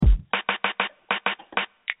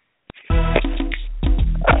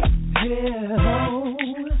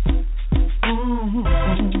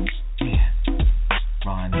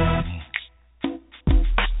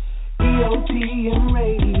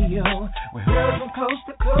heard from coast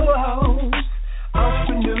to coast.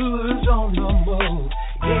 Entrepreneurs on the move,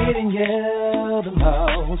 getting you the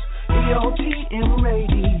most. EOTM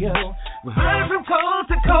Radio. We heard from coast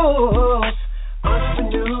to coast.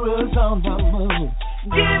 Entrepreneurs on the move,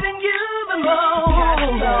 giving you the most.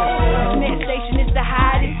 Next station is the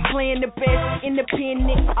hottest, playing the best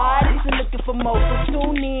independent artists and looking for more. So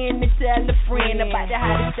tune in and tell a friend about the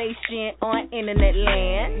hottest station on internet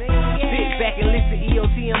land. Sit back and listen,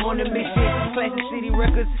 EOTM on the mission. Classic City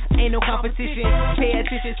Records, ain't no competition. Pay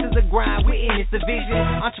attention to the grind, we're in this division.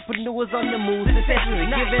 Entrepreneurs on the move, success is a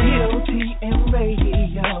given. EOTM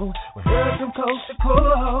Radio, we heard from coast to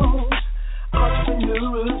coast.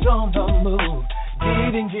 Entrepreneurs on the move,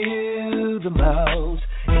 giving you the most.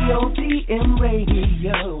 EOTM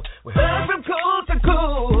Radio, we heard from coast to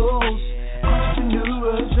coast.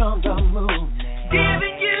 Entrepreneurs on the move,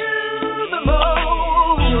 giving you the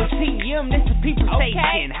most. EOTM, that's the people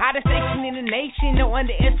station. Hottest station in the nation, no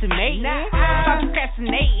underestimating. Stop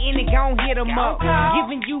procrastinating and gon' hit them up.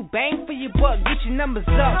 Giving you bang for your buck, get your numbers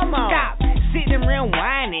up. Stop sitting around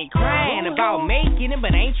whining, crying about making it,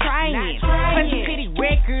 but ain't trying. Classic City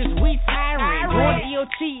Records, we tiring. Go to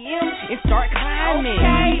EOTM and start climbing.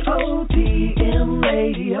 EOTM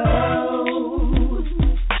Radio,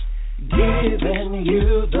 giving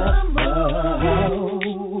you the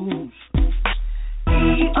most.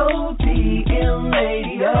 EOTM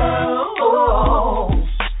Radio,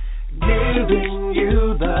 giving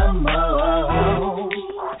you the most.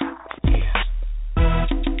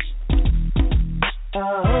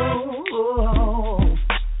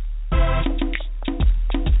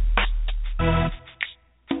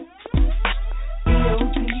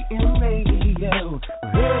 EOTM Radio,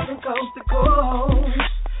 we're from coast to coast.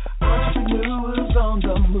 Entrepreneurs on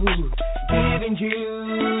the move, giving you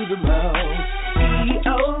the most.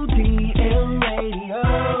 EOTM Radio,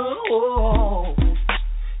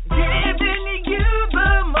 giving you the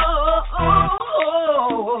most.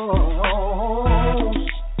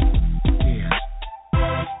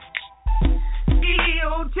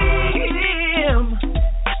 EOTM.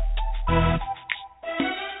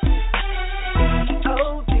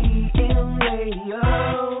 EOTM Radio,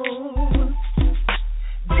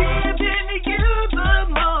 giving you the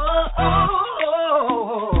most.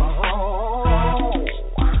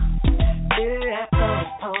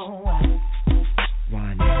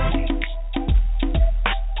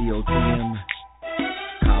 EOTM,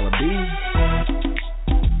 Collar B,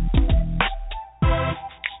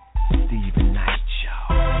 Stephen Knight Show.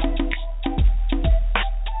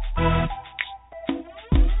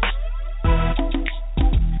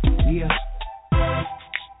 Yeah.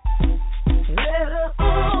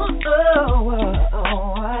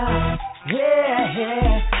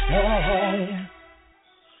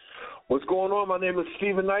 What's going on? My name is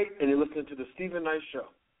Stephen Knight, and you're listening to the Stephen Knight Show.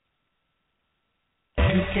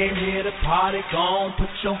 You came here to party, gon' put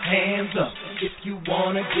your hands up. If you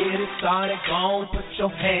wanna get it started, gon' put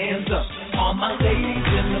your hands up. All my ladies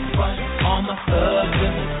in the front, all my thugs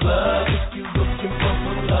in the club. If you looking for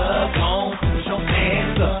some love, gon' put your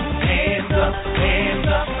hands up. Hands up, hands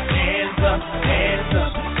up, hands up, hands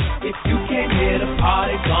up. If you came here to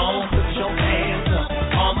party, gon' put your hands up.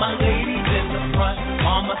 All my ladies in the front,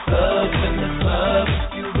 all my thugs in the club.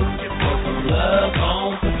 If you looking for some love,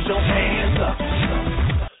 gon' put your hands up.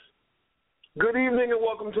 Good evening and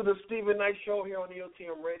welcome to the Stephen Knight Show here on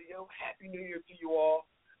EOTM Radio. Happy New Year to you all.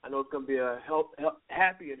 I know it's going to be a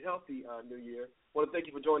happy and healthy New Year. I want to thank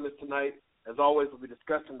you for joining us tonight. As always, we'll be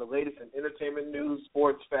discussing the latest in entertainment news,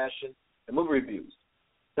 sports, fashion, and movie reviews.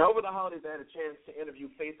 Now, over the holidays, I had a chance to interview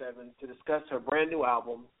Faith Evans to discuss her brand new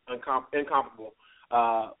album, Incomparable.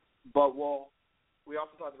 We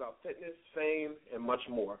also talked about fitness, fame, and much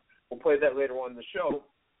more. We'll play that later on in the show.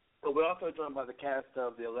 But we're also joined by the cast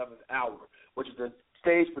of The 11th Hour, which is a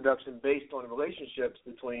stage production based on relationships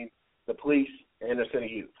between the police and inner city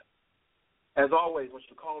youth. As always, I want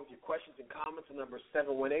you to call with your questions and comments. The number is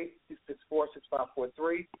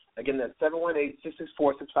 718-664-6543. Again, that's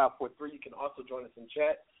 718-664-6543. You can also join us in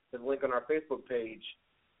chat. There's a link on our Facebook page.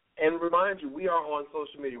 And remind you, we are on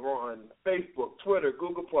social media. We're on Facebook, Twitter,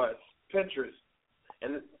 Google+, Pinterest,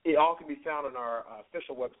 and it all can be found on our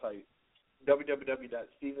official website,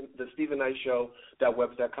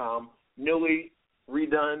 www.thestephennightshow.webs.com. Newly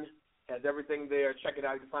redone, has everything there. Check it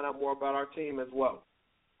out. You can find out more about our team as well.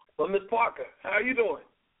 Well, Ms. Parker, how are you doing?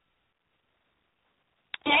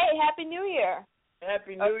 Hey, Happy New Year.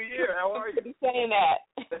 Happy New Year. How are you? Be saying that.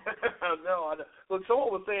 No, I know. Look,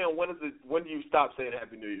 someone was saying, when do you stop saying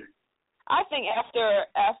Happy New Year? I think after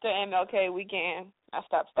MLK weekend, I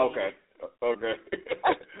stopped saying Okay.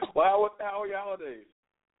 Well, how are your holidays?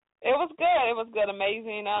 It was good. It was good.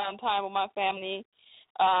 Amazing time with my family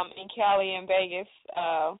in Cali and Vegas.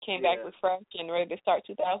 Came back refreshed and ready to start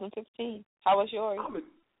 2015. How was yours?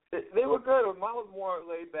 They were good. Mine was more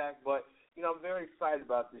laid back, but, you know, I'm very excited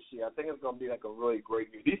about this year. I think it's going to be like a really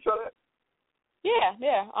great year. Do you feel that? Yeah.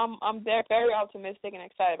 I'm very optimistic and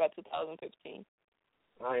excited about 2015.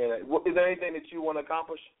 I hear that. Is there anything that you want to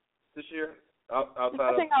accomplish this year?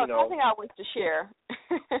 Nothing I wish to share.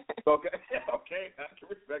 Okay. I can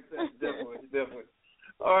respect that. Definitely.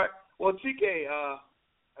 All right. Well, Chike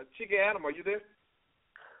Adam, are you there?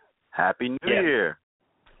 Happy New Year.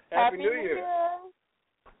 Happy New Year.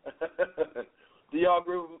 Do y'all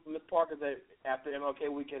agree with Ms. Parker that after MLK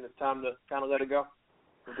weekend it's time to kind of let it go?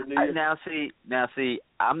 With the New Year? Now see,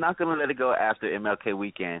 I'm not going to let it go after MLK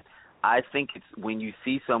weekend. I think it's when you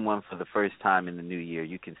see someone for the first time in the new year,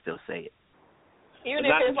 you can still say it. Even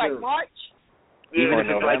if it's like March? Even if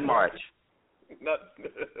it's like March.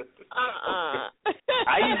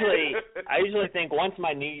 I usually think once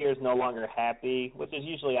my New Year's no longer happy, which is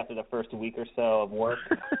usually after the first week or so of work,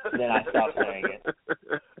 then I stop saying it.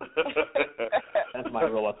 That's my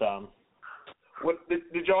rule of thumb.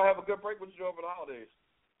 Did y'all have a good break? What did you do over the holidays?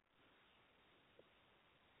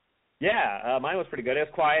 Yeah, mine was pretty good. It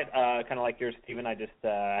was quiet, kind of like yours, Stephen. I just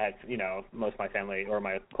had, most of my family or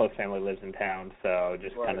my close family lives in town, so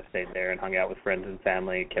just kind of stayed there and hung out with friends and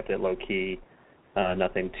family, kept it low key,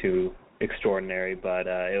 nothing too extraordinary, but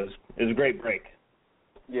it was a great break.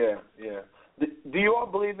 Yeah. Do you all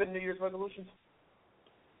believe in New Year's resolutions?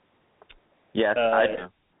 Yes, I do.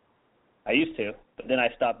 I used to, but then I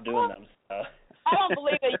stopped doing them. So. I don't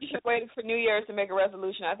believe that you should wait for New Year's to make a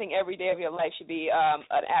resolution. I think every day of your life should be an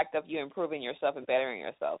act of you improving yourself and bettering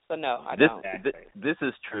yourself. So, no, I don't. This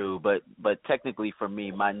is true, but technically for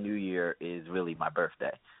me, my New Year is really my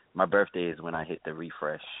birthday. My birthday is when I hit the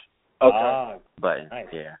refresh button. Nice.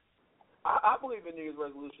 Yeah. I believe in New Year's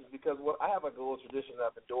resolutions because I have like a little tradition that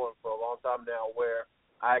I've been doing for a long time now where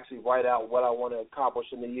I actually write out what I want to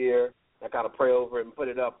accomplish in the year. I kind of pray over it and put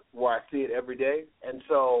it up where I see it every day. And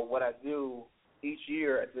so what I do each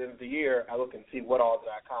year, at the end of the year, I look and see what all did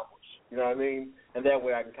I accomplish. You know what I mean? And that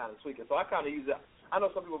way I can kind of tweak it. So I kind of use it. I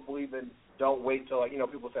know some people believe in don't wait till,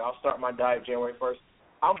 people say, I'll start my diet January 1st.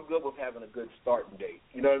 I'm good with having a good starting date.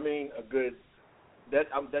 You know what I mean?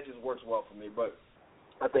 That just works well for me. But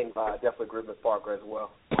I think I definitely agree with Parker as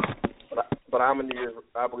well. But I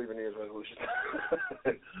believe in New Year's resolutions.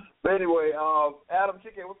 But anyway, Adam,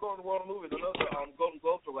 Chike, what's going on in the world of movies? I know the Golden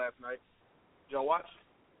Globes were last night. Did y'all watch?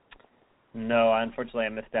 No, unfortunately, I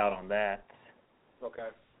missed out on that. Okay.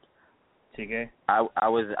 Chike? I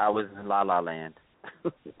was in La La Land.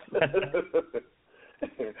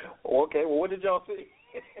 Okay. Well, what did y'all see?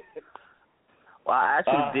 Well, I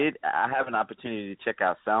actually did. I have an opportunity to check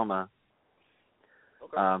out Selma.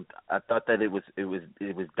 Okay. I thought that it was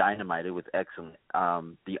dynamite. It was excellent.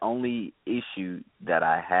 The only issue that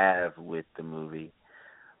I have with the movie,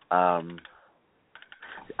 I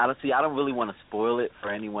don't really want to spoil it for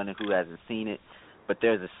anyone who hasn't seen it, but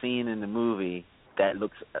there's a scene in the movie that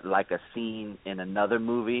looks like a scene in another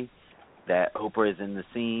movie that Oprah is in the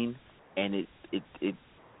scene, and it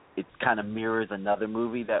kind of mirrors another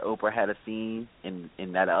movie that Oprah had a scene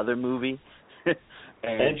in that other movie,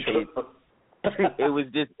 and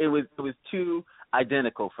it was too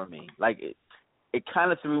identical for me. Like it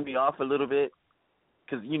kind of threw me off a little bit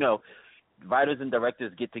because writers and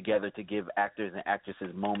directors get together to give actors and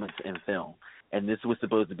actresses moments in film, and this was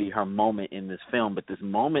supposed to be her moment in this film, but this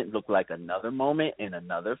moment looked like another moment in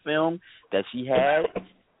another film that she had.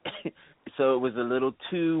 So it was a little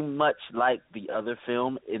too much like the other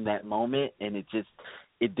film in that moment, and it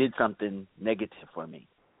did something negative for me.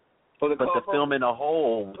 But the film in a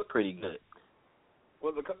whole was pretty good.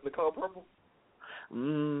 Was the color purple?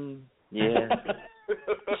 Yeah.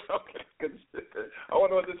 Okay. I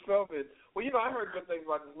wonder what this film is. Well, I heard good things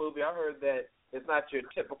about this movie. I heard that it's not your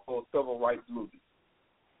typical civil rights movie.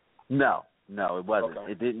 No, it wasn't.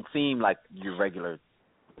 Okay. It didn't seem like your regular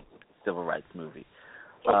civil rights movie.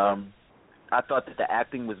 Okay. I thought that the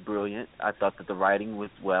acting was brilliant. I thought that the writing was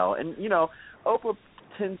well. And, Oprah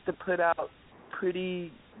tends to put out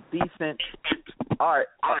pretty decent art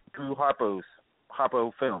through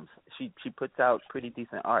Harpo Films. She puts out pretty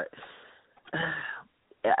decent art.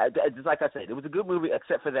 Just like I said, it was a good movie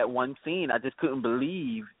except for that one scene. I just couldn't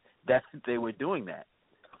believe that they were doing that.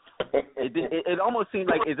 It almost seemed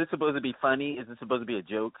like, is this supposed to be funny? Is this supposed to be a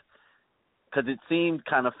joke? Because it seemed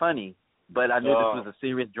kind of funny. But I knew this was a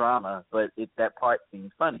serious drama, but that part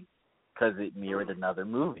seemed funny because it mirrored another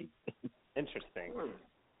movie. Interesting.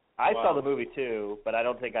 I saw the movie too, but I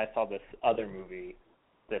don't think I saw this other movie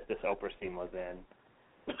that this Oprah scene was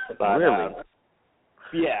in. But, really?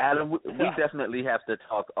 Yeah. Adam, we definitely have to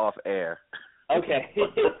talk off air. Okay.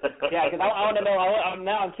 Yeah, because I want to know.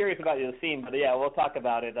 Now I'm curious about the scene, but yeah, we'll talk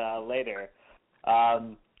about it later.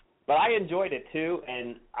 But I enjoyed it too,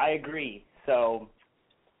 and I agree. So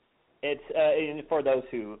it's and for those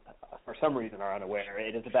who, for some reason, are unaware,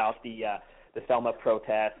 it is about the Selma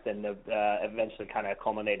protest and the eventually kind of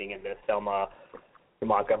culminating in the Selma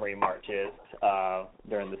Montgomery marches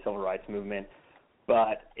during the Civil Rights Movement.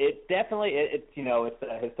 But it definitely, it's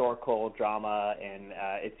a historical drama, and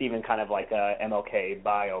it's even kind of like a MLK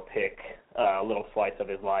biopic, a little slice of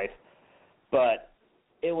his life. But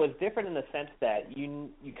it was different in the sense that you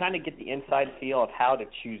kind of get the inside feel of how to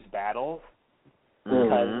choose battles,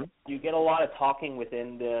 because you get a lot of talking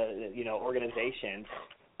within the organization,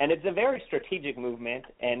 and it's a very strategic movement,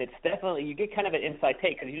 and it's definitely, you get kind of an inside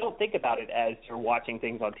take because you don't think about it as you're watching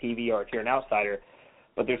things on TV or if you're an outsider.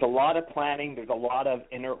 But there's a lot of planning. There's a lot of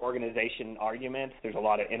inter-organization arguments. There's a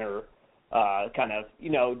lot of there's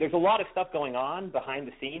a lot of stuff going on behind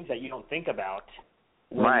the scenes that you don't think about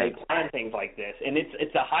when you plan things like this. And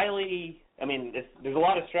it's a highly, there's a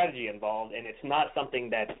lot of strategy involved, and it's not something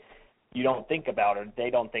that you don't think about or they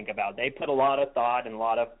don't think about. They put a lot of thought and a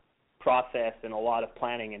lot of process and a lot of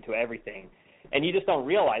planning into everything. And you just don't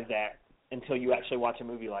realize that until you actually watch a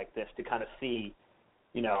movie like this to kind of see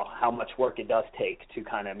how much work it does take to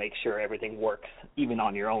kind of make sure everything works, even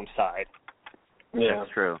on your own side. Yeah,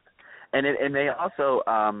 that's true. And they also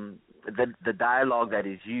the dialogue that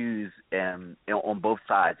is used on both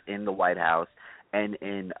sides in the White House and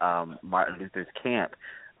in Martin Luther's camp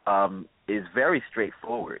is very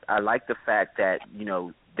straightforward. I like the fact that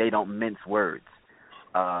they don't mince words.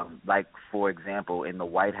 Like, for example, in the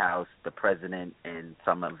White House, the president and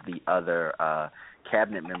some of the other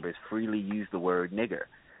cabinet members freely use the word nigger.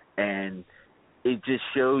 And it just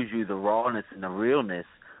shows you the rawness and the realness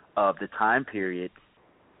of the time period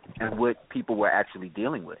and what people were actually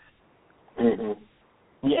dealing with. Mm-hmm.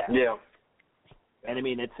 Yeah. And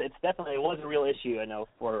it's definitely, it was a real issue. I know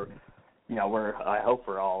I hope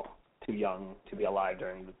we're all too young to be alive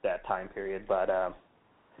during that time period, but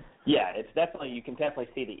it's definitely, you can definitely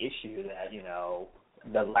see the issue that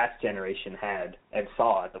the last generation had and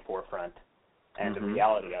saw at the forefront, and the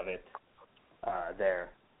reality of it there.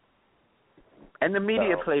 And the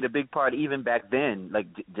media played a big part even back then, like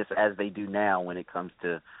just as they do now when it comes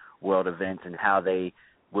to world events and how they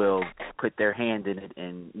will put their hand in it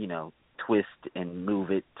and twist and move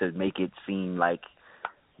it to make it seem like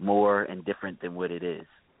more and different than what it is.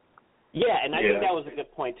 Yeah, and I think that was a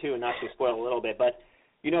good point too, and not to spoil a little bit, but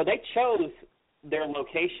they chose their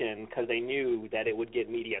location because they knew that it would get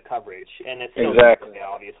media coverage, and it's still exactly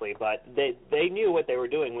obviously, but they knew what they were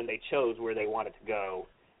doing when they chose where they wanted to go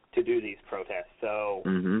to do these protests. So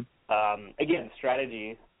again,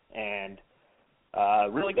 strategy and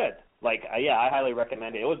really good. Like, I highly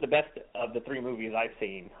recommend it. It was the best of the 3 movies I've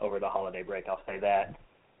seen over the holiday break, I'll say that.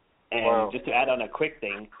 And just to add on a quick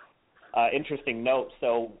thing, interesting note,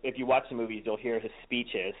 so if you watch the movies, you'll hear his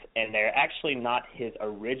speeches, and they're actually not his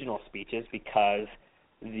original speeches because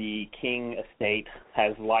the King estate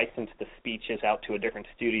has licensed the speeches out to a different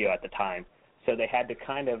studio at the time. So they had to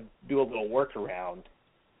kind of do a little workaround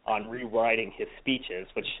on rewriting his speeches,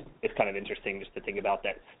 which is kind of interesting just to think about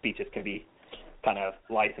that speeches can be kind of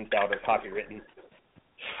licensed out or copywritten.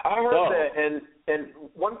 I heard that, and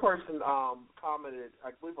one person commented, I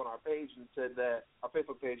believe, on our page and said that, our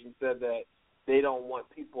Facebook page, and said that they don't want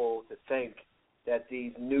people to think that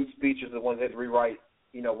these new speeches, the ones that rewrite,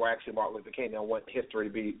 were actually Martin Luther King. They don't want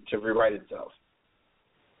history to rewrite itself.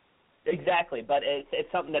 Exactly, but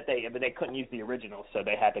it's something that they couldn't use the original, so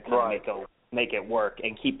they had to kind of make it work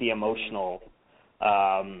and keep the emotional,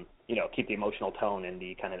 keep the emotional tone and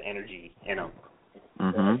the kind of energy,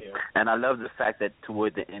 And I love the fact that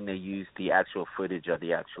toward the end they used the actual footage of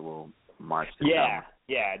the actual march.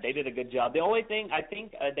 Yeah, they did a good job. The only thing I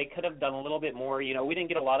think they could have done a little bit more, we didn't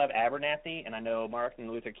get a lot of Abernathy, and I know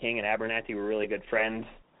Martin Luther King and Abernathy were really good friends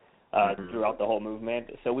throughout the whole movement,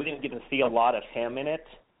 so we didn't get to see a lot of him in it.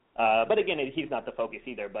 But again, he's not the focus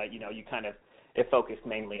either, but, you kind of, it focused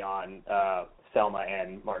mainly on Selma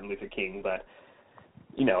and Martin Luther King, but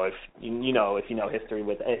if you know history,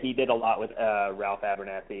 with he did a lot with Ralph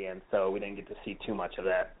Abernathy, and so we didn't get to see too much of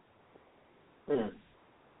that.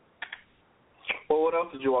 Well, what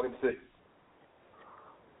else did you want to see?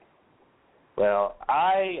 Well,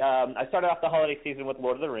 I started off the holiday season with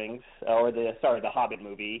Lord of the Rings, the Hobbit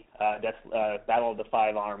movie. That's Battle of the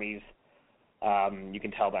Five Armies. You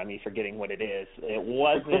can tell by me forgetting what it is. It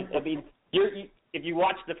wasn't. If you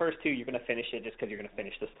watch the first 2, you're going to finish it just because you're going to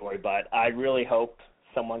finish the story. But I really hope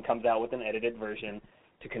someone comes out with an edited version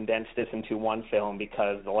to condense this into one film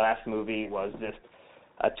because the last movie was just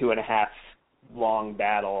a 2.5 hour long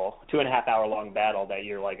battle that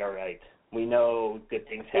you're like, all right, we know good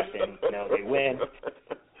things happen, you know, they win.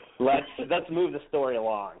 Let's move the story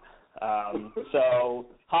along. So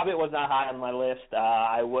Hobbit was not high on my list.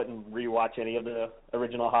 I wouldn't rewatch any of the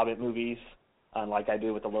original Hobbit movies, unlike I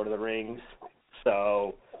do with the Lord of the Rings.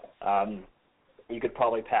 So you could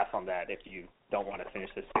probably pass on that if you don't want to finish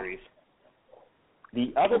this series.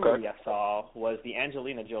 The other movie I saw was the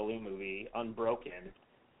Angelina Jolie movie, Unbroken.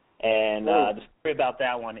 And the story about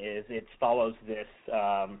that one is it follows this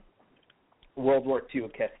World War II.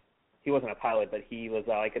 He wasn't a pilot, but he was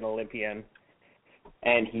like an Olympian.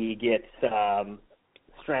 And he gets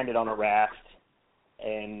stranded on a raft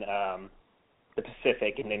in the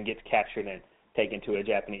Pacific and then gets captured and taken to a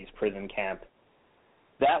Japanese prison camp.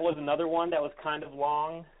 That was another one that was kind of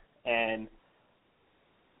long, and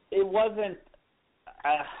it wasn't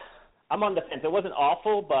I'm on the fence. It wasn't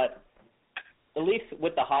awful, but at least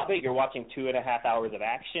with The Hobbit, you're watching 2.5 hours of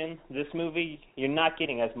action. This movie, you're not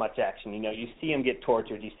getting as much action. You know, you see him get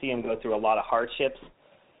tortured. You see him go through a lot of hardships.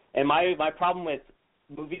 And my problem with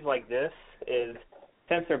movies like this is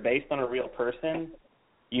since they're based on a real person,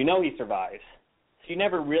 you know he survives. So you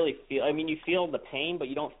never really feel, I mean, you feel the pain, but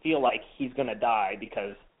you don't feel like he's going to die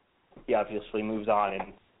because he obviously moves on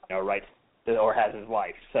and, you know, writes or has his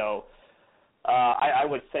life. So I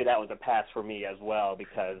would say that was a pass for me as well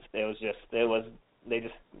because they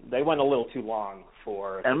went a little too long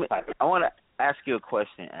for this type of. I want to ask you a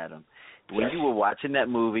question, Adam. When you were watching that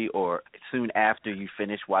movie or soon after you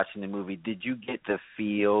finished watching the movie, did you get the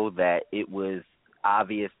feel that it was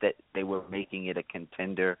obvious that they were making it a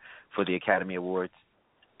contender for the Academy Awards?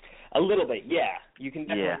 A little bit, yeah. You can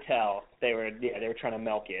definitely tell they were trying to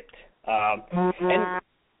milk it.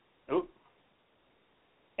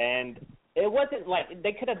 And it wasn't like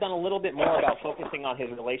they could have done a little bit more about focusing on his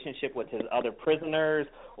relationship with his other prisoners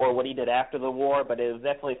or what he did after the war, but it was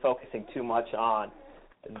definitely focusing too much on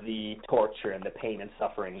the torture and the pain and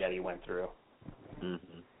suffering that he went through.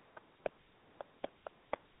 Mm-hmm.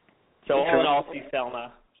 So all in all, see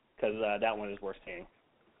Selma, because that one is worth seeing.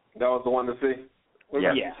 That was the one to see? What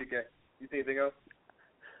about yeah. You see anything else?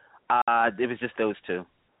 It was just those two.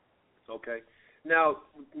 Okay. Now,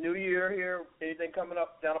 New Year here, anything coming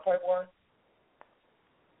up down the pipeline?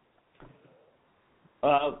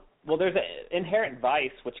 Well, there's Inherent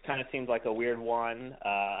Vice, which kind of seems like a weird one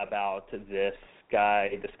about this guy,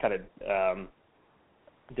 this kind of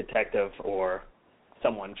detective or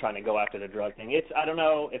someone trying to go after the drug thing. I don't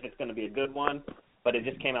know if it's going to be a good one, but it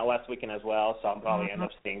just came out last weekend as well, so I'll probably end up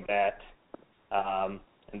seeing that.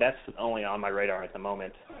 And that's only on my radar at the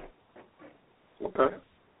moment. Okay.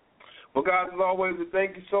 Well, guys, as always,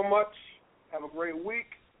 thank you so much. Have a great week.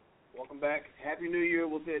 Welcome back. Happy New Year.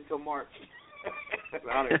 We'll see you until March. Have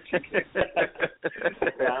a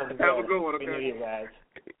good one, okay? Happy New Year, guys.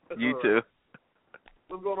 You too.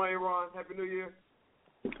 What's going on, Aaron? Happy New Year.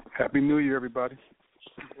 Happy New Year, everybody.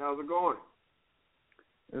 How's it going?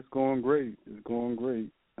 It's going great.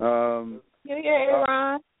 New Year,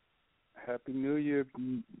 Aaron. Happy New Year,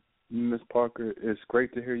 Miss Parker. It's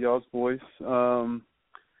great to hear y'all's voice.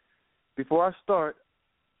 Before I start,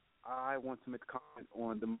 I want to make a comment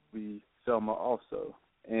on the movie Selma also.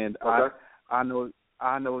 And I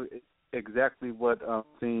know exactly what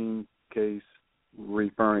scene Case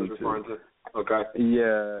referring to. Okay.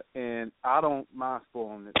 Yeah, and I don't mind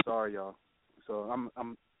spoiling it. Sorry, y'all. So I'm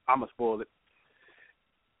gonna spoil it.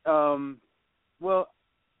 Well,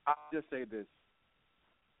 I'll just say this.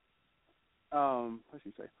 What's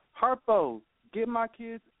she say? Harpo, get my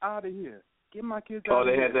kids out of here. Get my kids out of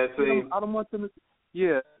here. Oh, they had that scene? I don't want them to.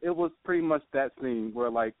 Yeah, it was pretty much that scene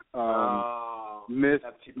where Miss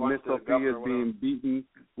Sophia is being beaten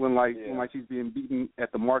when she's being beaten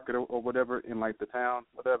at the market or whatever in like the town,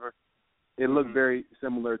 whatever. It looked very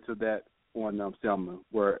similar to that on Selma,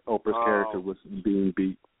 where Oprah's character was being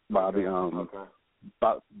beat by the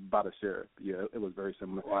by the sheriff. Yeah, it was very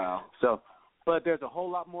similar. Wow. So, but there's a whole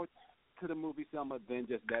lot more to the movie Selma than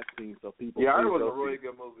just that scene. So people. Yeah, it was a really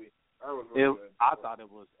good movie. I thought it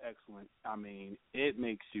was excellent. I mean, it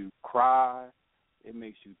makes you cry, it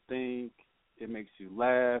makes you think, it makes you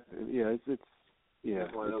laugh. Yeah,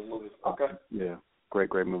 it's one of those movies. Okay. Yeah,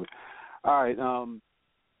 great movie. All right,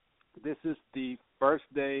 this is the first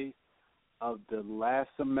day of the last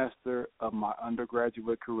semester of my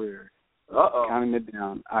undergraduate career. Counting it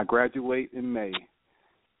down. I graduate in May.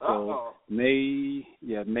 So May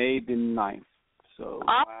the 9th. So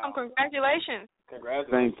awesome! Congratulations.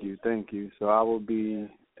 Congratulations. Thank you. So I will be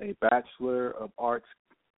a Bachelor of Arts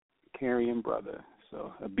carrying brother.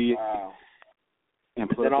 So a BA. Wow. in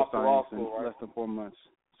political science in school, right? less than 4 months.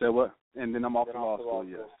 Say what? And then I'm off to law school.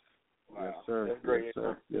 Yes. Wow. Yes, sir. That's great. Yes,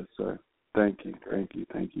 sir. Yes, sir. Thank you.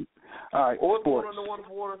 All right. What's sports. going on in the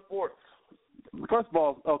wonderful world of sports? First of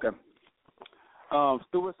all, okay.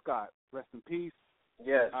 Stuart Scott, rest in peace.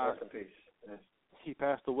 Yes, rest in peace. Yes. He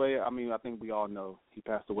passed away. I mean, I think we all know he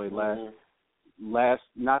passed away last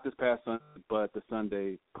not this past Sunday, but the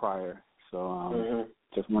Sunday prior. So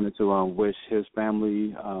just wanted to wish his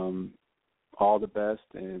family all the best,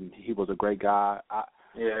 and he was a great guy. I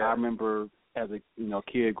remember as a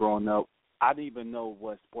kid growing up, I didn't even know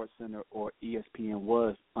what SportsCenter or ESPN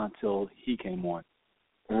was until he came on.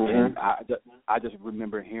 And I just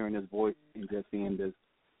remember hearing his voice and just seeing this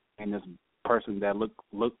person that looked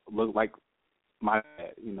like my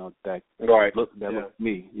dad, that looked like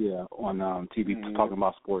me, on TV talking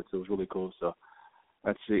about sports. It was really cool. So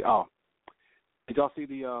let's see. Oh, did y'all see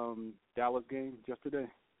the Dallas game yesterday?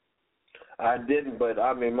 I didn't, but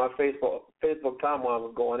I mean my Facebook timeline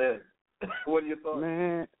was going in. What are your thoughts?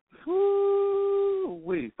 Man,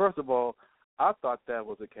 first of all, I thought that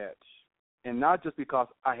was a catch. And not just because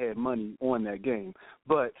I had money on that game,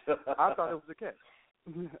 but I thought it was a catch.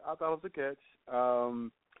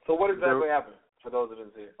 So what exactly happened for those that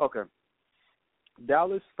didn't see it? Okay.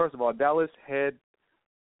 Dallas had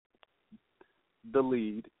the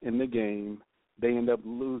lead in the game. They ended up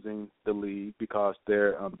losing the lead because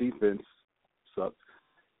their defense sucked.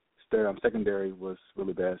 Their secondary was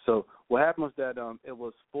really bad. So what happened was that it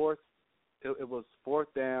was fourth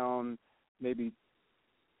down, maybe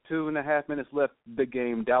 2.5 minutes left the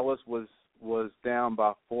game. Dallas was down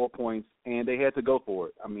by 4 points, and they had to go for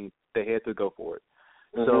it. I mean, they had to go for it.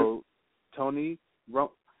 So Tony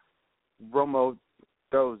Romo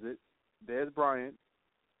throws it. There's Bryant,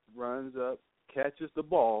 runs up, catches the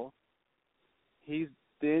ball. He's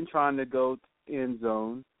then trying to go end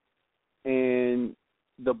zone, and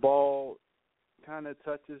the ball kind of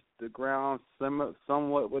touches the ground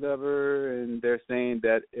somewhat, whatever, and they're saying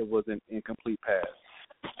that it was an incomplete pass.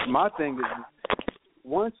 My thing is,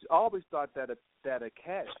 I always thought that a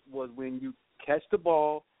catch was when you catch the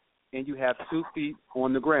ball and you have 2 feet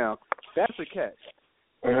on the ground. That's a catch.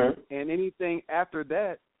 And anything after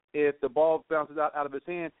that, if the ball bounces out of his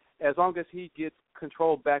hand, as long as he gets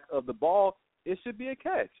control back of the ball, it should be a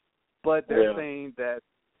catch. But they're saying that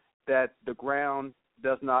the ground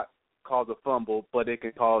does not cause a fumble, but it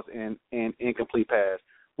can cause an incomplete pass,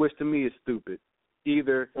 which to me is stupid.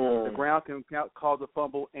 Either the ground can cause a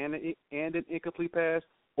fumble and an incomplete pass,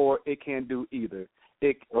 or it can't do either.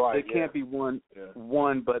 It can't be one,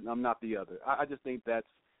 but I'm not the other. I just think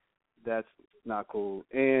that's not cool.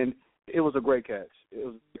 And it was a great catch.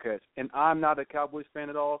 And I'm not a Cowboys fan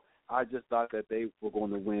at all. I just thought that they were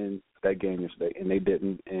going to win that game yesterday, and they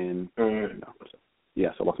didn't. And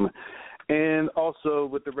so what's my? And also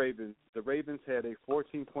with the Ravens had a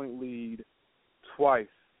 14-point lead twice.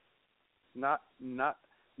 Not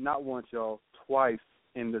once, y'all. Twice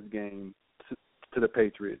in this game to the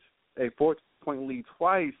Patriots. A 14-point lead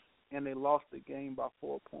twice, and they lost the game by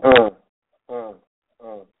 4 points.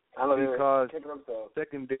 Because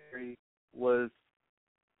secondary was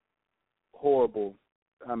horrible.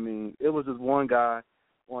 I mean, it was just one guy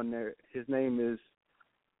on there. His name is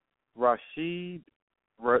Rashawn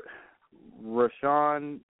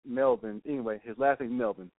Melvin. Anyway, his last name is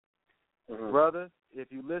Melvin. Brother,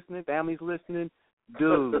 if you listening, family's listening,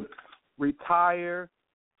 dude, retire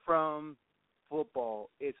from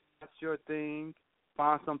football. It's not your thing.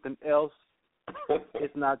 Find something else.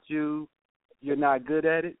 It's not you. You're not good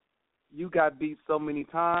at it. You got beat so many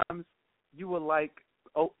times. You were like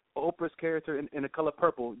Oprah's character in The Color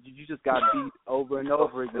Purple. You just got beat over and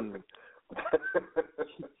over again.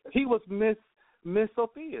 He was Miss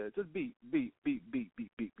Sophia. Just beat.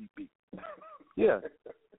 Yeah.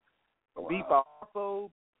 Wow. Beat by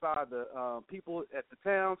the people at the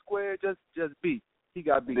town square. Just beat. He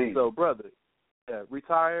got beat. So, brother,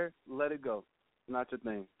 retire. Let it go. Not your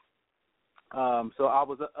thing. So I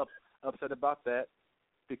was upset about that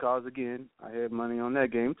because, again, I had money on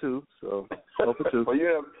that game too. So 0 for 2. Well,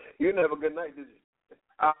 you didn't have a good night, did you?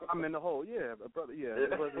 I'm in the hole. Yeah, brother. Yeah,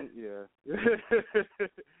 it wasn't. Yeah,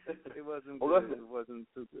 it wasn't. Well, good. It wasn't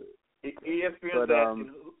too good. ESPN's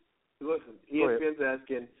asking. Listen, ESPN's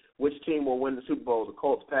asking which team will win the Super Bowl: the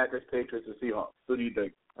Colts, Packers, Patriots, and Seahawks. Who do you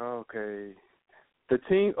think? Okay, the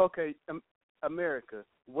team. Okay, America.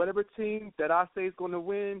 Whatever team that I say is going to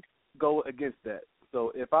win, go against that.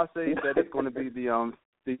 So if I say that it's going to be the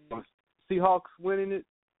Seahawks winning it,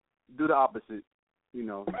 do the opposite.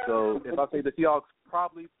 So if I say the Seahawks,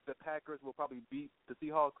 probably the Packers will probably beat the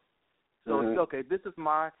Seahawks. So okay, this is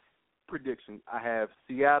my prediction. I have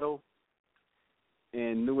Seattle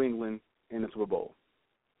and New England in the Super Bowl.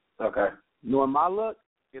 Okay. Knowing my luck,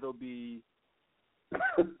 it'll be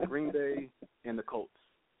Green Bay and the Colts.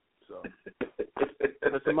 So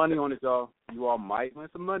put some money on it, y'all. You all might win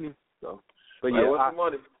some money. So, but yeah,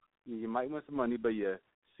 you might win some money. But yeah,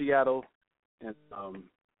 Seattle and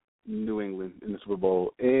New England in the Super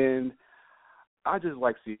Bowl, and I just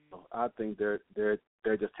like Seattle. I think they're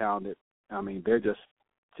just talented. I mean, they're just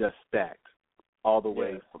stacked all the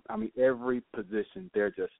way. I mean, every position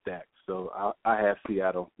they're just stacked. So I have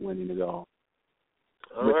Seattle winning it all,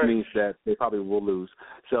 which means that they probably will lose.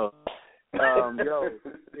 So,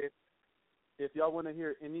 if y'all want to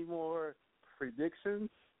hear any more predictions,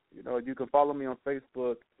 you can follow me on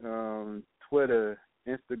Facebook, Twitter,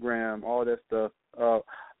 Instagram, all that stuff.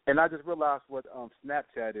 And I just realized what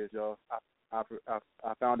Snapchat is, y'all. I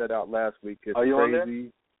found that out last week. It's Are you crazy. on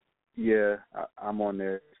there? Yeah, I'm on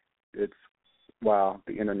there. It's wow,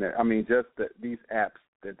 the internet. I mean, just these apps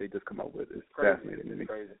that they just come up with is fascinating to me.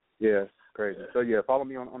 Crazy. Yeah, it's crazy. So yeah, follow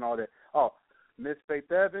me on all that. Oh, Miss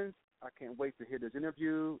Faith Evans, I can't wait to hear this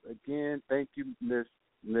interview again. Thank you, Miss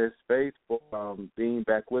Faith, for being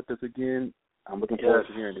back with us again. I'm looking forward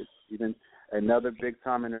to hearing it. Even another big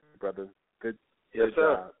time interview, brother. Good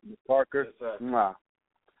job. Ms. Parker. Yes, sir. Mwah.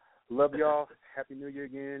 Love y'all. Happy New Year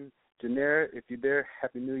again. Janera, if you're there,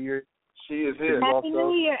 Happy New Year. She is here. Happy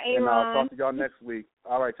New Year, Aaron. And I'll talk to y'all next week.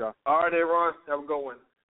 All right, y'all. All right, Aaron. Have a good one.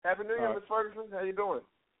 Happy New Year, All Miss Ferguson. How you doing?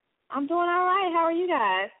 I'm doing all right. How are you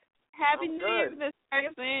guys? Happy New Year, Miss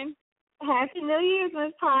Ferguson. Happy New Year's,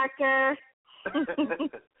 Miss Parker.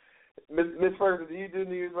 Miss Ferguson, do you do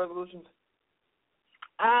New Year's resolutions?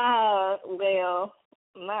 Well,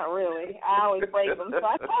 not really. I always break them, so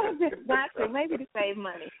I thought just not to, maybe to save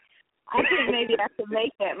money. I think maybe I should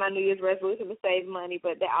make that my New Year's resolution to save money,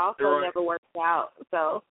 but that also never works out.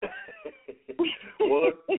 So.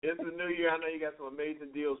 Well, it's the new year. I know you got some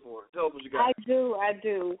amazing deals for it. Tell us what you got. I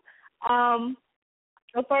do.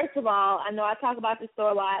 Well, first of all, I know I talk about this store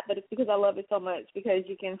a lot, but it's because I love it so much, because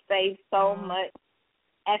you can save so much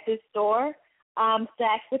at this store.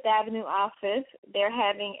 Saks Fifth Avenue office, they're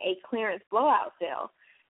having a clearance blowout sale.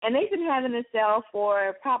 And they've been having this sale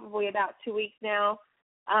for probably about 2 weeks now,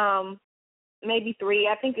 maybe 3.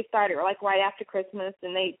 I think it started like right after Christmas,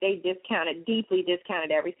 and they deeply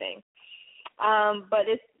discounted everything. But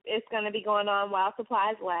it's going to be going on while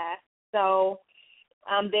supplies last. So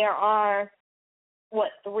there are,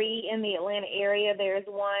 3 in the Atlanta area. There's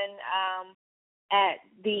one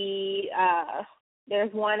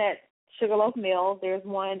there's one at Sugarloaf Mills. There's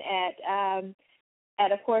one at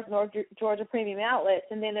of course North Georgia Premium Outlets,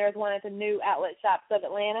 and then there's one at the new Outlet Shops of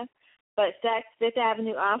Atlanta. But Saks Fifth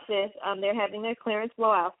Avenue office, they're having their clearance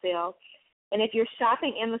blowout sale, and if you're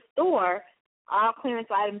shopping in the store, all clearance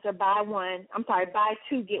items are buy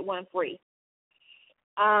 2 get 1 free.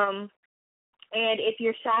 And if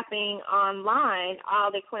you're shopping online, all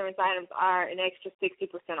the clearance items are an extra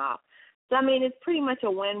 60% off. So, I mean, it's pretty much a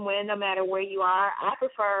win-win no matter where you are. I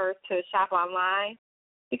prefer to shop online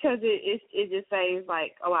because it just saves,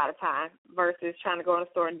 like, a lot of time versus trying to go in a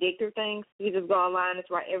store and dig through things. You just go online,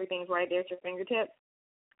 everything's right there at your fingertips.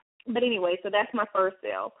 But anyway, so that's my first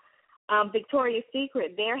sale. Victoria's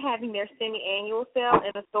Secret, they're having their semi-annual sale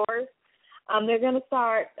in the stores. They're going to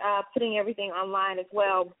start putting everything online as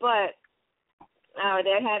well, but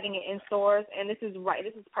they're having it in stores, and this is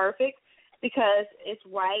perfect because it's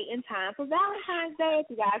right in time for Valentine's Day if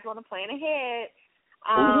you guys want to plan ahead.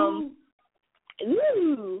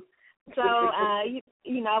 So,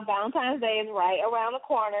 Valentine's Day is right around the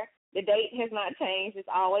corner. The date has not changed. It's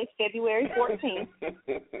always February 14th.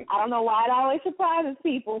 I don't know why it always surprises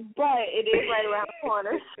people, but it is right around the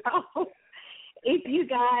corner. So if you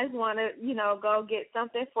guys want to, go get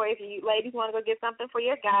something if you ladies want to go get something for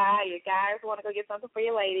your guys want to go get something for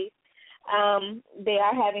your ladies, they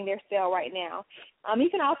are having their sale right now. You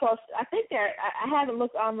can also, I think I haven't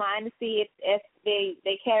looked online to see if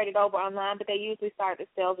they carried it over online, but they usually start the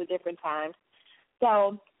sales at different times.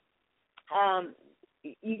 So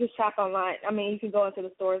you can shop online. I mean, you can go into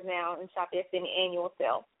the stores now and shop their semi-annual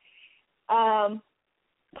sale.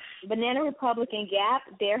 Banana Republic and Gap,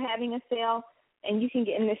 they're having a sale. And you can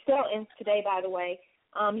get, and the sale ends today, by the way.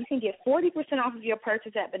 You can get 40% off of your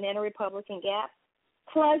purchase at Banana Republic and Gap.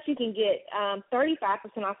 Plus, you can get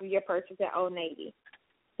 35% off of your purchase at Old Navy.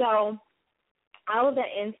 So, all of that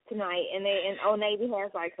ends tonight, and Old Navy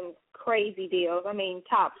has like some crazy deals. I mean,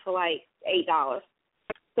 tops for like $8,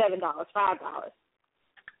 $7,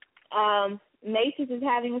 $5. Macy's is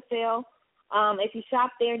having a sale. If you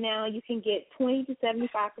shop there now, you can get 20 to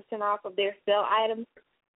 75% off of their sale items.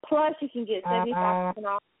 Plus, you can get 75%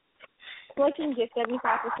 off. Select can get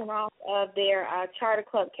 75% off of their Charter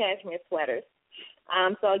Club cashmere sweaters.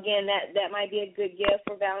 So again, that might be a good gift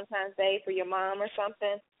for Valentine's Day for your mom or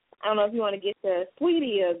something. I don't know if you want to get the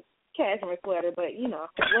sweetie a cashmere sweater, but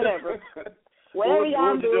whatever. Whatever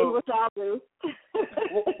y'all do, what y'all do.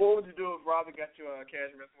 What would you do if Robin got you a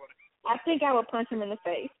cashmere sweater? I think I would punch him in the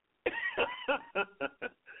face.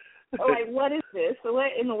 Like, what is this?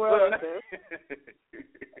 What in the world is this?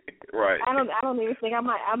 Right. I don't even think I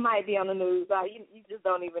might be on the news. You just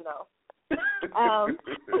don't even know.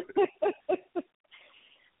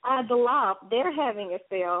 The Loft, they're having a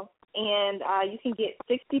sale, and you can get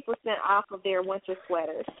 60% off of their winter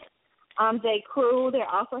sweaters. J. Crew, they're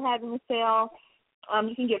also having a sale.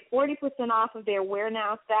 You can get 40% off of their Wear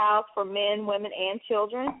Now styles for men, women, and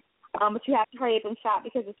children. But you have to hurry up and shop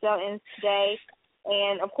because the sale ends today.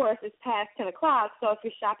 And, of course, it's past 10 o'clock, so if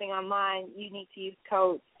you're shopping online, you need to use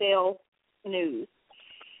code SALENEWS.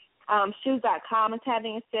 Shoes.com is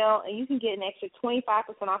having a sale, and you can get an extra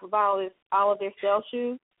 25% off of all of their sale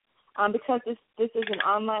shoes. Because this is an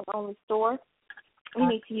online-only store, you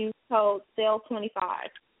need to use code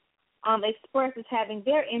SALE25. Express is having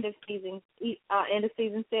their end of season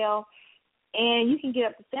sale, and you can get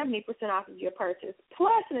up to 70% off of your purchase,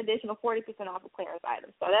 plus an additional 40% off of clearance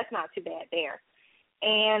items. So that's not too bad there.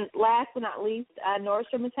 And last but not least,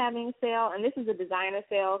 Nordstrom is having a sale, and this is a designer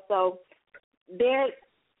sale. So their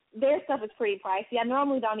stuff is pretty pricey. I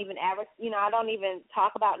normally don't even I don't even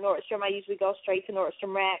talk about Nordstrom. I usually go straight to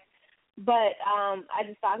Nordstrom Rack. But I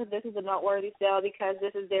just thought that this is a noteworthy sale because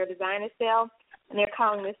this is their designer sale, and they're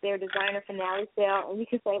calling this their designer finale sale, and you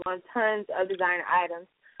can save on tons of designer items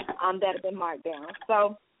that have been marked down.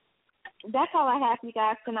 So that's all I have for you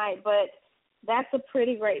guys tonight, but that's a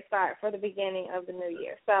pretty great start for the beginning of the new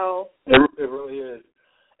year. So it really is.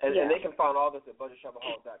 And they can find all this at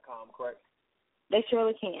budgetshopaholics.com, correct? They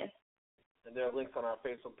surely can. And there are links on our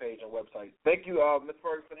Facebook page and website. Thank you, Ms.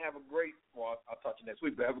 Ferguson. Have a great, I'll talk to you next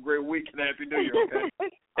week, but have a great week and Happy New Year, okay?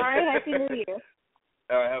 All right, Happy New Year.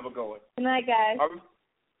 All right, have a good one. Good night, guys.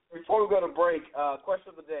 Before we go to break, question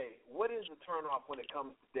of the day. What is the turnoff when it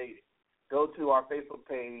comes to dating? Go to our Facebook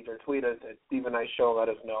page or tweet us at Stephen Knight Show. Let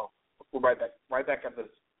us know. We'll be right back after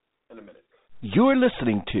this in a minute. You're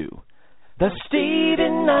listening to the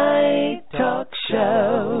Stephen Knight Talk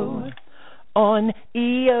Show on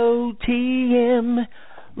EOTM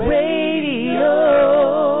Radio.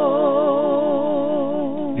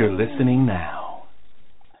 You're listening now.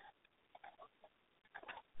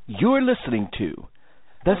 You're listening to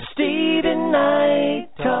the Stephen Knight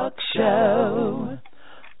Talk Show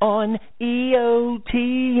on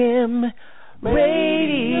EOTM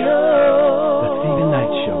Radio. The Stephen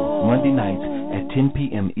Knight Show, Monday nights at 10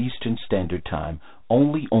 p.m. Eastern Standard Time,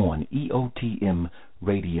 only on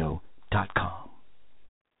EOTMRadio.com.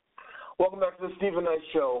 Welcome back to the Stephen Knight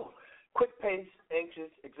Show. Quick pace,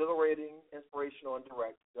 anxious, exhilarating, inspirational, and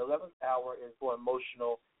direct. The 11th hour is for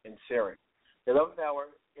emotional and searing. The 11th hour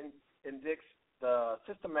indicates the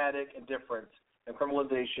systematic indifference and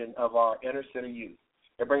criminalization of our inner city youth.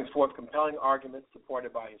 It brings forth compelling arguments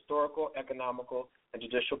supported by historical, economical, and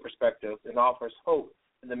judicial perspectives and offers hope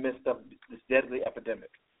in the midst of this deadly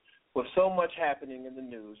epidemic. With so much happening in the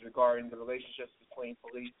news regarding the relationships between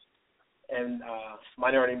police and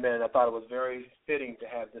minority men, I thought it was very fitting to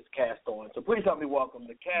have this cast on. So please help me welcome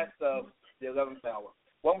the cast of the 11th hour.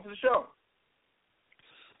 Welcome to the show.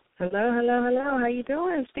 Hello. How you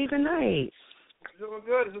doing, Stephen Knight? Doing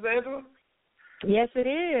good. Is this Angela? Yes, it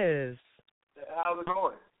is. How's it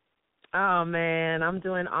going? Oh, man, I'm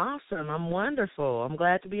doing awesome. I'm wonderful. I'm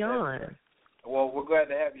glad to be on. Well, we're glad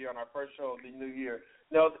to have you on our first show of the new year.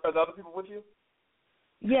 Now, are the other people with you?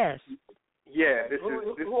 Yes. Yeah.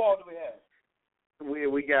 Who all do we have?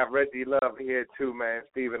 We got Reggie Love here, too, man.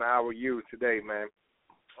 Stephen, how are you today, man?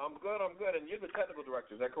 I'm good. And you're the technical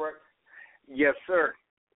director, is that correct? Yes, sir.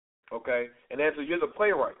 Okay. And Angela, you're the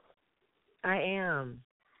playwright. I am.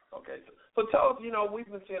 Okay. So tell us, we've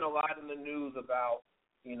been seeing a lot in the news about,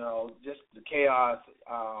 just the chaos.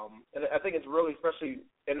 And I think it's really, especially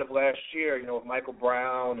end of last year, with Michael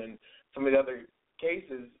Brown and some of the other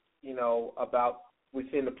cases, about we've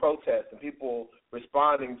seen the protests and people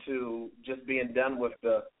responding to just being done with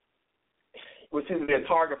what seems to be a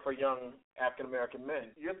target for young African-American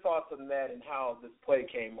men. Your thoughts on that and how this play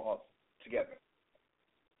came off together?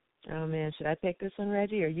 Oh, man, should I take this one,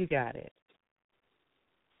 Reggie, or you got it?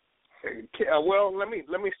 Well, let me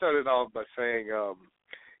start it off by saying,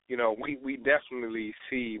 we definitely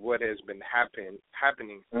see what has been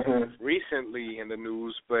happening recently in the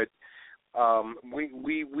news, but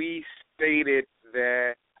we stated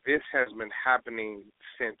that this has been happening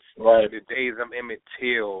since right. the days of Emmett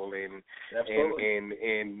Till and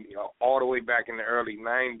all the way back in the early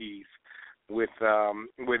 90s with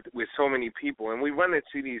so many people. And we run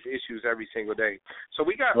into these issues every single day. So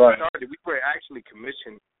we got started. We were actually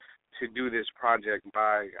commissioned to do this project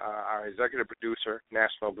by our executive producer,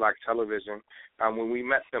 National Black Television, when we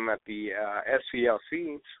met them at the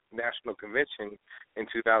SCLC's National Convention in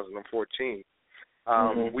 2014.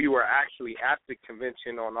 We were actually at the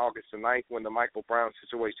convention on August the 9th when the Michael Brown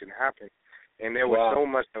situation happened, and there was so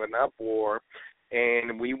much of an uproar,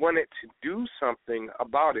 and we wanted to do something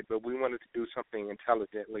about it, but we wanted to do something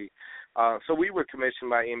intelligently. So we were commissioned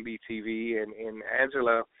by MBTV, and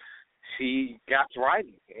Angela, she got to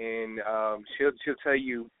writing, and she'll tell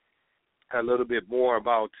you a little bit more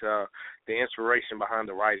about the inspiration behind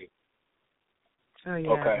the writing. Oh,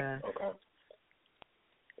 yeah. Okay.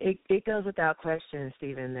 It goes without question,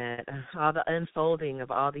 Stephen, that all the unfolding of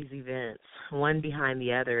all these events, one behind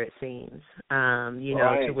the other, it seems,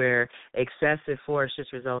 to where excessive force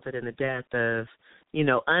just resulted in the death of,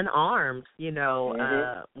 unarmed,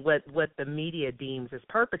 what the media deems as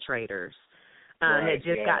perpetrators. Had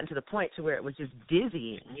just gotten to the point to where it was just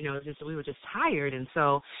dizzying, we were just tired. And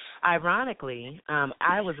so, ironically,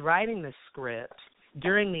 I was writing the script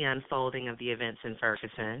during the unfolding of the events in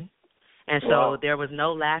Ferguson. And so there was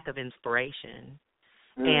no lack of inspiration.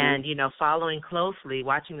 And, following closely,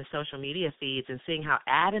 watching the social media feeds and seeing how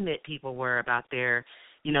adamant people were about their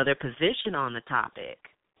position on the topic,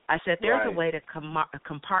 I said there's a way to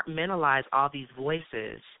compartmentalize all these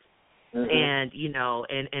voices and,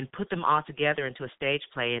 and put them all together into a stage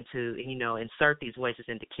play and to, insert these voices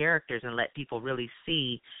into characters and let people really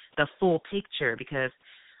see the full picture, because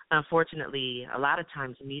unfortunately, a lot of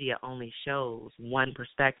times media only shows one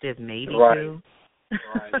perspective, maybe two.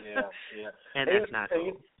 And that's not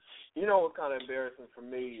cool. You know what's kind of embarrassing for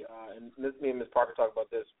me, and me and Ms. Parker talked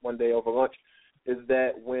about this one day over lunch, is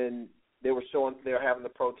that when they were having the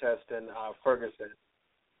protest in Ferguson,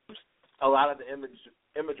 a lot of the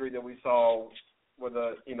imagery that we saw were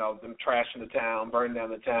them trashing the town, burning down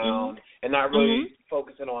the town, and not really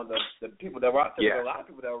focusing on the people that were out there. There were a lot of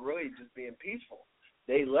people that were really just being peaceful.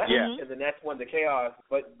 They left, and then that's when the chaos,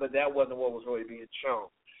 but that wasn't what was really being shown.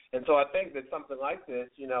 And so I think that something like this,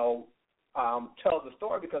 tells a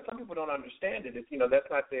story, because some people don't understand it. It's,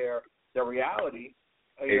 that's not their reality,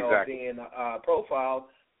 being profiled.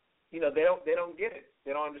 They don't get it.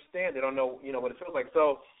 They don't understand. They don't know, what it feels like.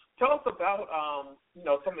 So tell us about,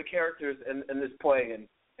 some of the characters in this play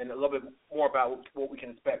and a little bit more about what we can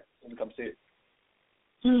expect when we come see it.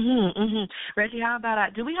 Reggie, how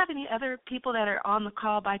about do we have any other people that are on the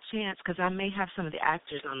call by chance? Because I may have some of the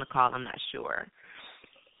actors on the call. I'm not sure.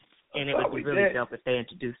 And it would be really dope if they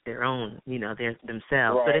introduced their own,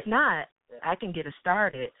 themselves. But if not, I can get us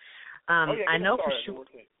started. I know for sure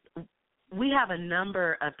we have a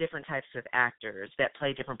number of different types of actors that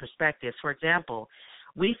play different perspectives. For example,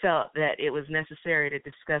 we felt that it was necessary to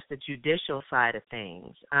discuss the judicial side of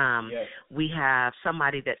things. We have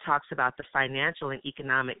somebody that talks about the financial and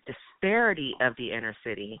economic disparity of the inner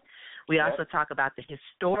city. We also talk about the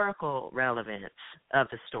historical relevance of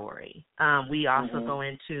the story. We also go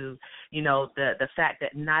into, the fact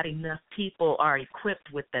that not enough people are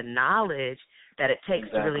equipped with the knowledge that it takes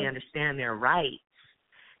to really understand their rights.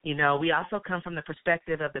 We also come from the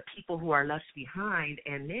perspective of the people who are left behind,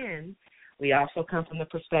 and then we also come from the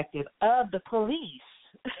perspective of the police.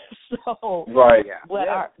 So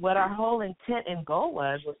what our whole intent and goal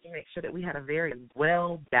was to make sure that we had a very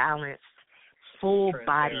well-balanced,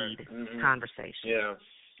 full-bodied conversation.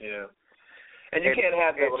 Yeah. And you can't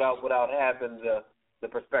have that without having the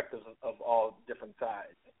perspectives of all different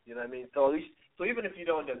sides. You know what I mean? So even if you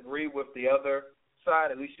don't agree with the other side,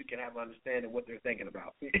 at least you can have an understanding of what they're thinking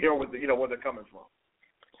about, where they're coming from.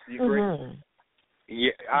 Do you agree?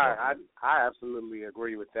 Yeah, I absolutely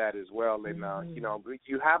agree with that as well. And,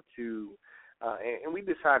 you have to, and we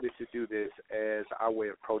decided to do this as our way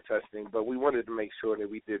of protesting, but we wanted to make sure that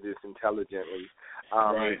we did this intelligently.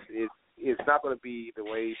 It's not going to be the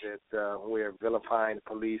way that we're vilifying the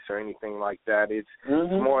police or anything like that. It's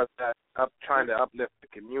more of that trying to uplift the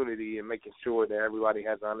community and making sure that everybody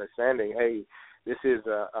has an understanding, hey, this is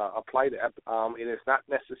a plight. It is not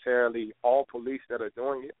necessarily all police that are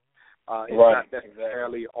doing it. It's not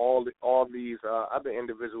necessarily all these other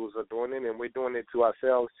individuals are doing it, and we're doing it to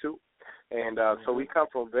ourselves too. And so we come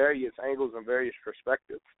from various angles and various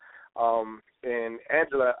perspectives. And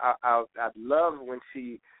Angela, I love when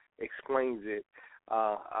she explains it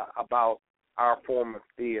about our form of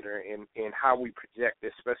theater and how we project,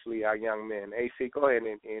 especially our young men. AC, go ahead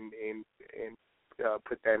and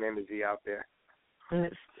put that energy out there.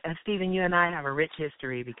 Stephen, you and I have a rich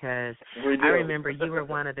history because I remember you were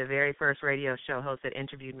one of the very first radio show hosts that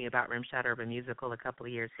interviewed me about Rimshot Urban Musical a couple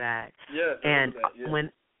of years back. Yes, and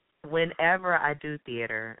that, whenever I do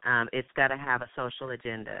theater, it's got to have a social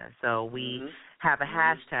agenda. So we have a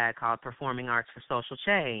hashtag called Performing Arts for Social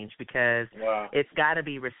Change because it's got to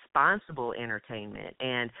be responsible entertainment.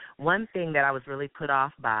 And one thing that I was really put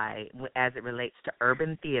off by as it relates to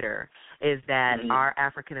urban theater is that our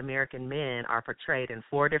African-American men are portrayed in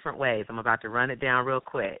 4 different ways. I'm about to run it down real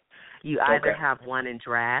quick. You either have one in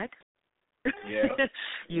drag.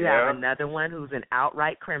 You have another one who's an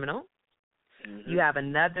outright criminal. You have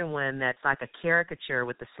another one that's like a caricature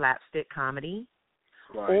with the slapstick comedy.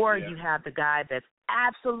 Or you have the guy that's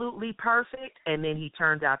absolutely perfect and then he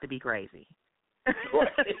turns out to be crazy.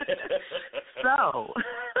 So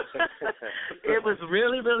it was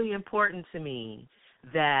really, really important to me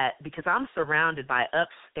that because I'm surrounded by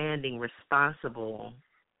upstanding, responsible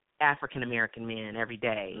African-American men every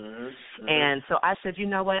day. And so I said, you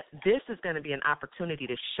know what, this is going to be an opportunity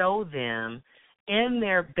to show them in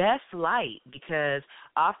their best light, because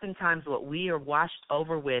oftentimes what we are washed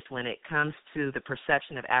over with when it comes to the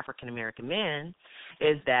perception of African-American men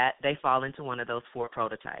is that they fall into one of those 4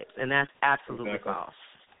 prototypes, and that's absolutely false.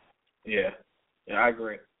 Yeah, I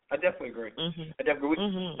agree. I definitely agree. I definitely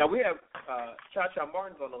agree. Now, we have Cha-Cha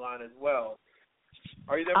Martin's on the line as well.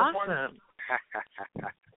 Are you there, Ms. Martin?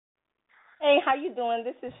 Hey, how you doing?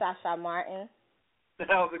 This is Cha-Cha Martin.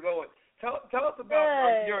 How's it going? Tell us about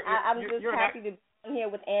I'm just happy to be on here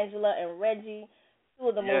with Angela and Reggie, 2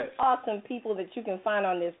 of the most awesome people that you can find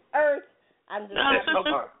on this earth. I'm just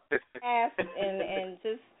happy and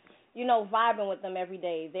just, vibing with them every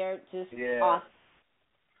day. They're just awesome.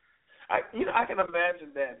 I can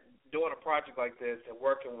imagine that doing a project like this and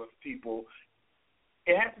working with people,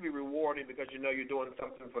 it has to be rewarding because you're doing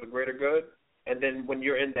something for the greater good. And then when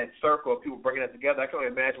you're in that circle of people bringing that together, I can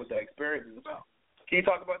only imagine what that experience is about. Can you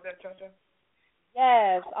talk about that, Cha-Cha?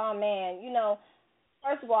 Yes. Oh, man.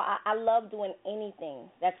 First of all, I love doing anything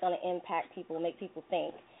that's going to impact people, make people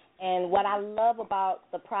think. And what I love about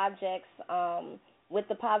the projects with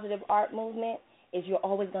the positive art movement is you're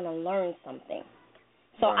always going to learn something.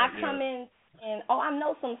 So I come in and, I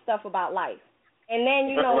know some stuff about life. And then,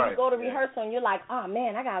 you go to rehearsal and you're like, oh,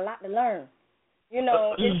 man, I got a lot to learn.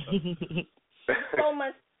 It's so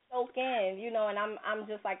much soak in, and I'm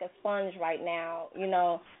just like a sponge right now.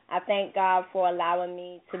 I thank God for allowing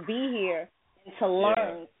me to be here and to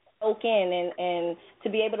learn, soak in, and to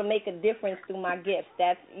be able to make a difference through my gifts.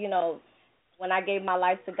 That's, when I gave my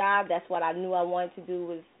life to God, that's what I knew I wanted to do,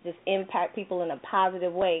 was just impact people in a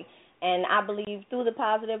positive way. And I believe through the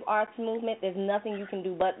positive arts movement, there's nothing you can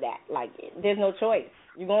do but that. Like, there's no choice.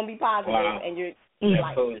 You're going to be positive, and you're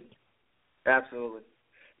Absolutely. Absolutely.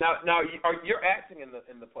 Now, you're acting in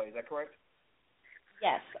the play. Is that correct?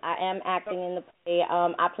 Yes, I am acting in the play.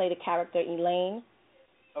 I play the character Elaine,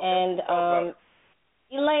 and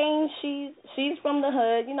Elaine, she's from the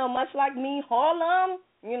hood. Much like me, Harlem.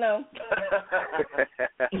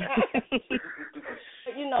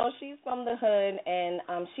 She's from the hood,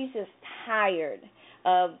 and she's just tired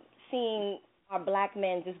of seeing our black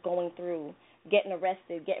men just going through, getting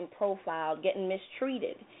arrested, getting profiled, getting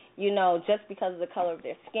mistreated, just because of the color of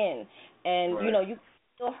their skin. And, you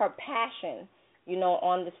feel her passion,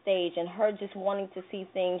 on the stage, and her just wanting to see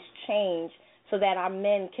things change so that our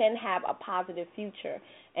men can have a positive future.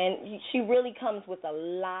 And she really comes with a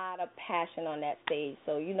lot of passion on that stage.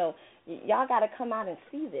 So, y'all got to come out and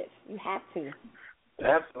see this. You have to.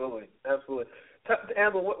 Absolutely.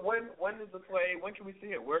 Amber, when is the play? When can we see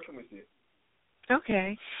it? Where can we see it?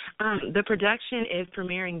 Okay. The production is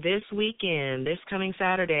premiering this weekend, this coming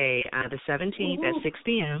Saturday, the 17th at 6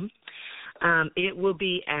 p.m. It will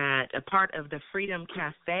be at a part of the Freedom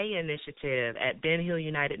Cafe initiative at Ben Hill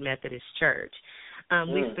United Methodist Church.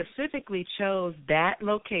 We specifically chose that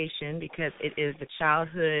location because it is the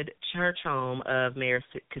childhood church home of Mayor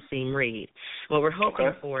Kasim Reed. What we're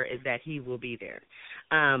hoping for is that he will be there.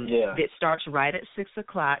 It starts right at 6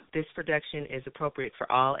 o'clock. This production is appropriate for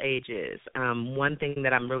all ages. One thing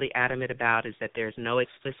that I'm really adamant about is that there's no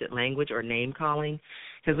explicit language or name calling,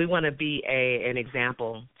 because we want to be an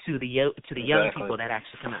example to the young people that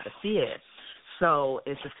actually come out to see it. So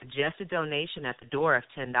it's a suggested donation at the door of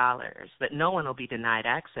 $10, but no one will be denied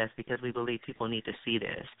access because we believe people need to see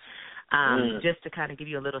this. Just to kind of give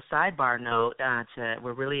you a little sidebar note,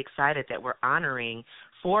 we're really excited that we're honoring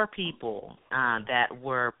 4 people that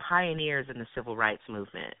were pioneers in the civil rights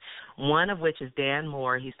movement, one of which is Dan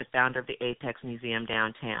Moore. He's the founder of the Apex Museum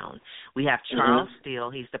downtown. We have Charles Steele.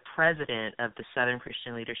 He's the president of the Southern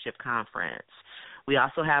Christian Leadership Conference. We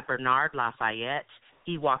also have Bernard Lafayette.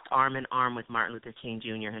 He walked arm in arm with Martin Luther King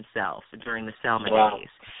Jr. himself during the Selma days.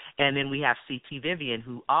 And then we have C.T. Vivian,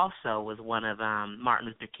 who also was one of Martin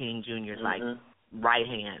Luther King Jr.'s, right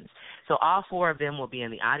hands. So all four of them will be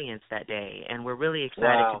in the audience that day, and we're really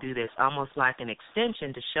excited to do this, almost like an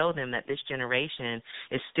extension to show them that this generation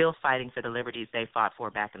is still fighting for the liberties they fought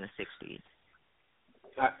for back in the 60s.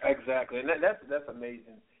 Exactly, and that's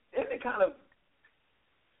amazing. Isn't it kind of,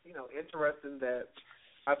 interesting that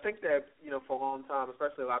I think that, for a long time,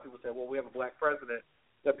 especially a lot of people said, well, we have a black president,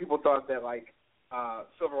 that people thought that,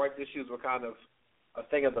 civil rights issues were kind of a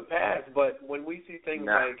thing of the past, but when we see things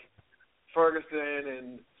like Ferguson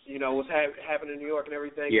and, what's happening in New York and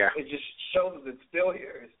everything, it just shows us it's still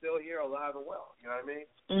here. It's still here, alive and well. You know what I mean?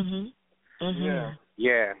 Mm-hmm. Mm-hmm.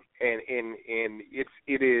 Yeah, and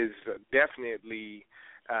it is definitely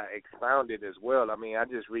expounded as well. I mean, I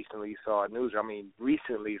just recently saw a news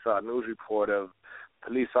report of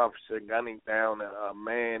police officer gunning down a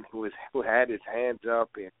man who had his hands up,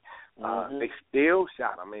 and they still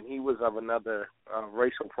shot him, and he was of another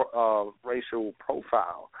racial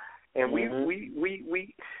profile. And we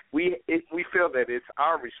feel that it's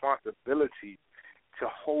our responsibility to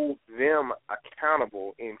hold them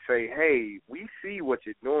accountable and say, hey, we see what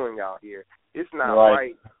you're doing out here. It's not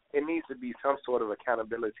right. It needs to be some sort of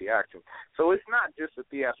accountability action. So it's not just a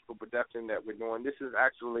theatrical production that we're doing. This is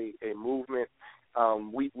actually a movement.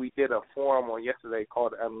 We did a forum on yesterday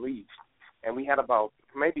called Unleashed, and we had about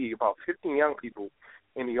 15 young people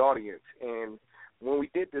in the audience. And when we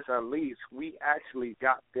did this Unleashed, we actually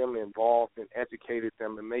got them involved and educated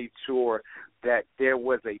them and made sure that there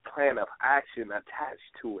was a plan of action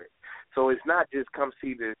attached to it. So it's not just come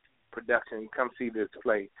see this production, come see this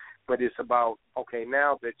play, but it's about, okay,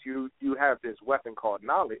 now that you have this weapon called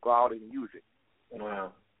knowledge, go out and use it.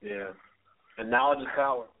 Wow, yeah. And knowledge is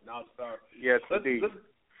power. Knowledge is power. Yes, indeed.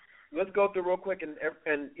 Let's go through real quick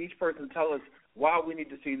and each person tell us why we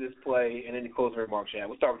need to see this play and any closing remarks you have.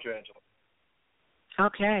 We'll start with you, Angela.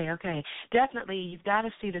 Okay. Definitely, you've got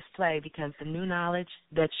to see this play because the new knowledge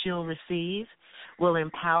that you'll receive will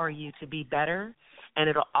empower you to be better, and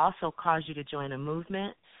it'll also cause you to join a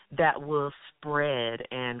movement that will spread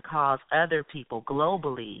and cause other people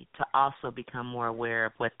globally to also become more aware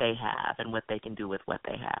of what they have and what they can do with what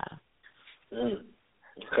they have.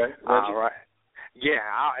 Okay. All right. Yeah,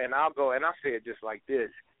 I'll go, and I'll say it just like this.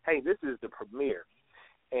 Hey, this is the premiere.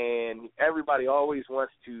 And everybody always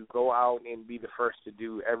wants to go out and be the first to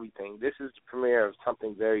do everything. This is the premiere of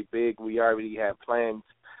something very big. We already have plans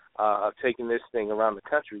of taking this thing around the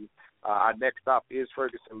country. Our next stop is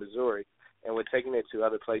Ferguson, Missouri, and we're taking it to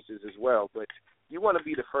other places as well. But you want to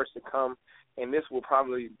be the first to come, and this will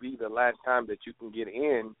probably be the last time that you can get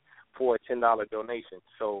in for a $10 donation.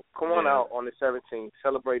 So come on out on the 17th,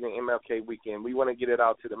 celebrating MLK weekend. We want to get it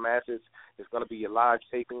out to the masses. It's going to be a live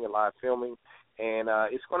taping, a live filming, and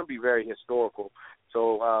it's going to be very historical.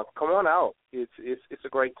 So come on out. It's a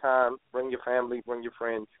great time. Bring your family, bring your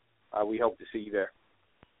friends. We hope to see you there.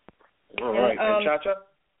 All right. And Cha-Cha?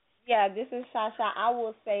 Yeah, this is Cha-Cha. I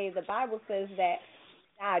will say the Bible says that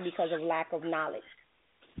die because of lack of knowledge.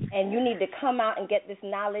 And you need to come out and get this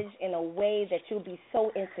knowledge in a way that you'll be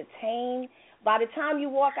so entertained. By the time you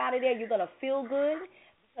walk out of there, you're going to feel good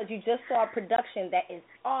because you just saw a production that is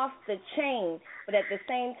off the chain. But at the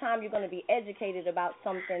same time, you're going to be educated about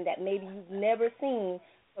something that maybe you've never seen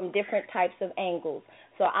from different types of angles.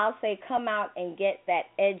 So I'll say come out and get that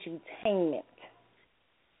edutainment.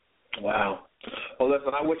 Wow. Well,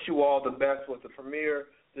 listen, I wish you all the best with the premiere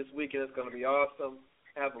this weekend. It's going to be awesome.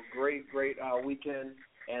 Have a great weekend.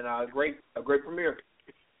 And a great premiere.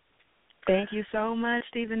 Thank you so much,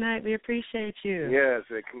 Stephen Knight. We appreciate you. Yes,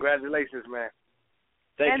 congratulations, man.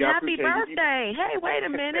 Thank you. Happy birthday. Hey, wait a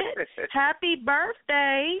minute. Happy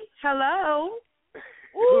birthday. Hello.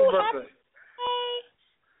 Whose birthday?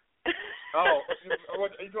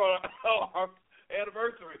 You going on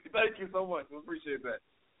anniversary. Thank you so much. We appreciate that.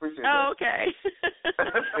 Okay.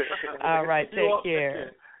 All right, take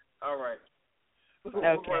care. All right. Okay.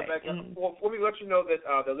 Well, let me let you know that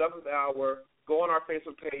the 11th hour, go on our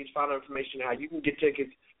Facebook page, find out information how you can get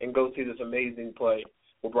tickets and go see this amazing play.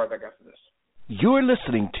 We'll be right back after this. You're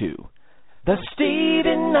listening to the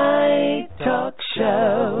Stephen Knight Talk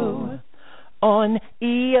Show on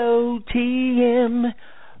EOTM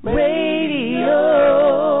Radio.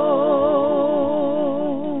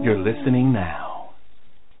 You're listening now.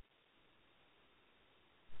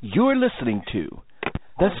 You're listening to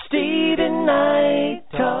the Stephen Knight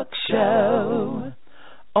Talk Show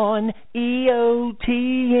on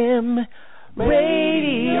EOTM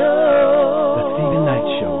Radio. The Stephen Knight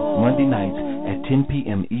Show, Monday nights at 10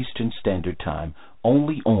 p.m. Eastern Standard Time,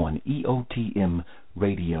 only on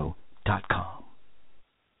EOTMRadio.com.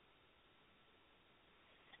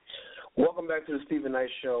 Welcome back to the Stephen Knight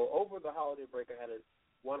Show. Over the holiday break, I had a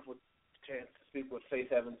wonderful chance to speak with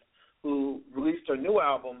Faith Evans, who released her new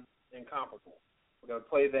album, Incomparable. We're going to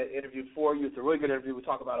play that interview for you. It's a really good interview. We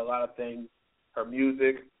talk about a lot of things, her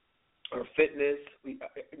music, her fitness. A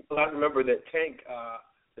lot of remember that Tank,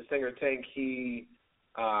 the singer Tank, he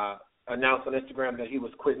announced on Instagram that he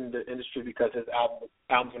was quitting the industry because his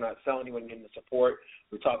albums were not selling. He wasn't getting the support.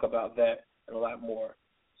 We talk about that and a lot more.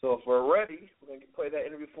 So if we're ready, we're going to play that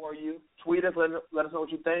interview for you. Tweet us, let us know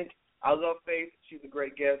what you think. I love Faith. She's a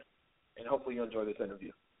great guest, and hopefully you enjoy this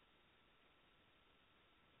interview.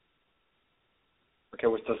 Okay,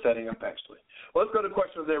 we're still setting up, actually. Well, let's go to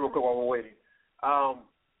questions there real quick while we're waiting.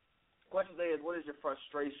 Question today is, what is your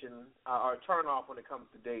frustration or turn off when it comes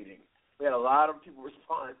to dating? We had a lot of people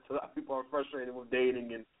respond. A lot of people are frustrated with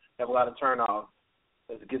dating and have a lot of turn off.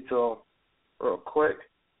 Let's get to them real quick.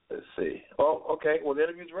 Let's see. Oh, okay. Well, the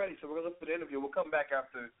interview's ready, so we're going to look for the interview. We'll come back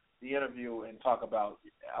after the interview and talk about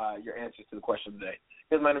your answers to the question today.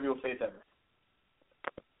 Here's my interview with Faith Evans.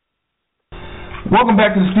 Welcome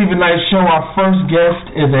back to the Stephen Knight Show. Our first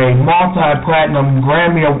guest is a multi-platinum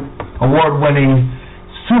Grammy Award-winning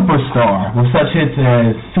superstar with such hits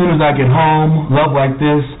as Soon As I Get Home, Love Like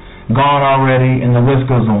This, Gone Already, and the list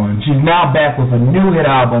goes on. She's now back with a new hit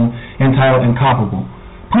album entitled Incomparable.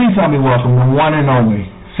 Please help me welcome the one and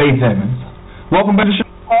only Faith Evans. Welcome back to the show.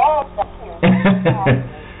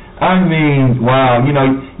 I mean, wow. You know,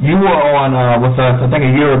 you were on with us, I think,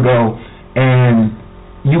 a year ago, and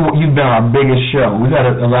you've been our biggest show. We've had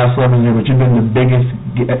a lot of celebrities here, but you've been the biggest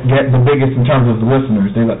in terms of the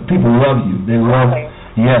listeners. People love you. They love,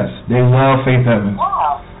 yes, they love Faith Evans.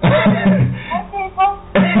 Wow.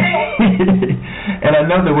 And I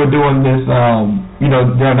know that we're doing this,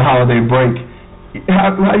 during the holiday break.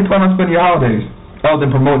 How do you plan on spending your holidays other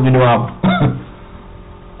than promoting your new album?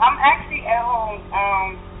 I'm actually at home.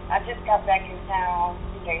 I just got back in town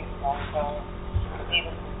 2 days ago, so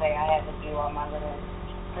needless to say, I had to do all my little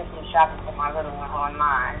Christmas shopping for my little one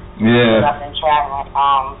online. Yeah. I've been traveling.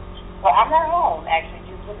 But I'm at home, actually,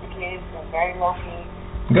 just with the kids and very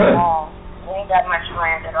low-key. Good. We ain't got much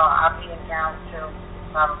planned at all. I'll be in town till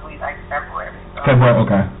probably like February. So February,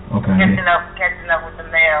 okay. Catching up with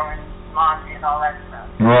the mail and laundry and all that stuff.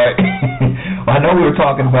 Right. Well, I know we were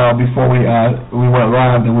talking about before we went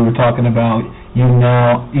live that we were talking about you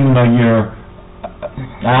now, even though you're,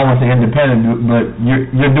 I don't want to say independent, but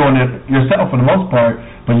you're doing it yourself for the most part.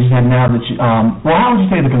 But you said now that you, well, how would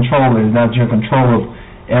you say the control is now that you're in control of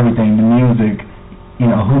everything, the music,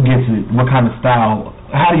 who gets it, what kind of style?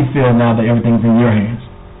 How do you feel now that everything's in your hands?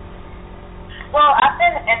 Well, I've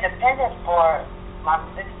been independent for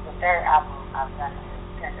this is the third album I've done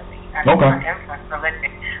independently. Okay. I'm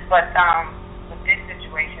prolific. But with this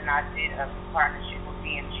situation, I did a partnership with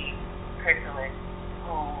B&G Chrysalis,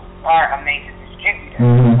 who are a major distributor.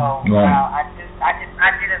 Mm-hmm. So right. I did a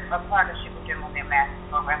partnership with them on their master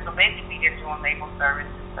program. So basically, they're doing label service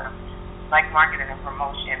and stuff like marketing and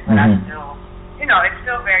promotion. But I still, it's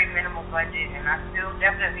still very minimal budget, and I still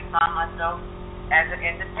definitely find myself as an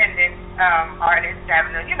independent artist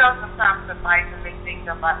having to, sometimes suffice and make things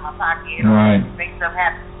up out of my pocket, right. or make stuff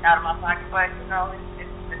happen out of my pocket. But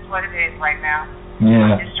it's what it is right now.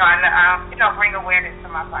 Yeah. I'm just trying to, bring awareness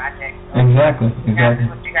to my project. So exactly. That's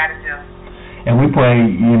what you got to do. And we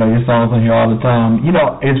play, your songs on here all the time.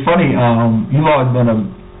 It's funny. You've always been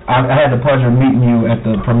I had the pleasure of meeting you at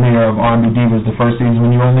the premiere of R&B Divas the first season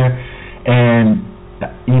when you were on there, and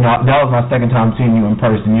that was my second time seeing you in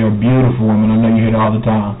person. You're a beautiful woman. I know you hear it all the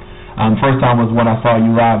time. First time was when I saw you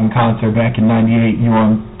live in concert back in '98. You were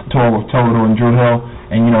on tour with Toto and Drew Hill,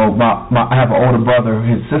 and I have an older brother.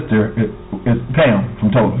 His sister is Pam from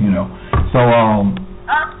Toto. So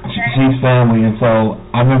she's family, and so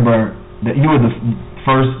I remember that you were the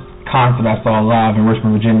first concert I saw live in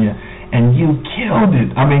Richmond, Virginia, and you killed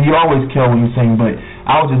it. I mean, you always kill when you sing, but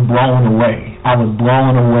I was just blown away. I was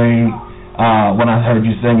blown away when I heard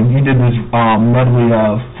you sing. You did this medley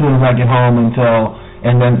of Soon As I Get Home and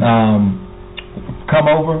then Come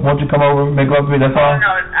Over. Won't you come over, make love to me? That's all.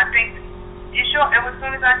 No, I think you sure it was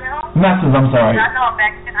Soon As I Get Home. Not Soon. I'm sorry. I know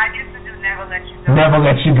back then I used to do Never Let You Go. Never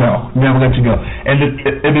Let You Go. Never Let You Go.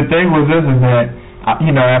 And the thing was this is that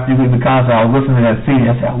after you leave the concert, I was listening to that CD.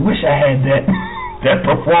 I said, I wish I had that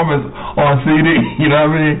performance on CD. You know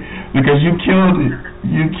what I mean? Because you killed it.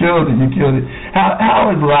 You killed it.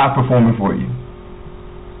 How is live performing for you?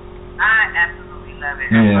 I absolutely love it.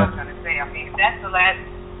 Yeah. That's what I'm trying to say. I mean, if that's the last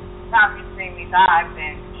time you've seen me live,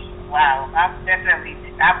 then wow, I've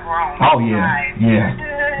grown. Oh yeah,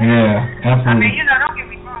 absolutely. I mean, don't get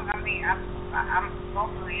me wrong. I mean, I'm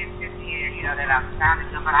vocally in this year, that I'm sounding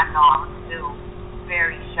good, but I know I'm still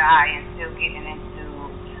very shy and still getting into,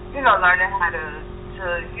 learning how to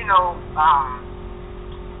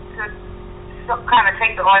kind of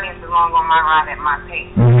take the audience along on my ride at my pace.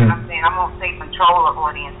 You know what I'm saying? I won't say control the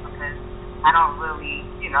audience because I don't really,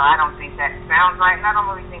 I don't think that sounds right, and I don't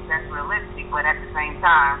really think that's realistic, but at the same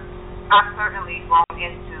time, I've certainly grown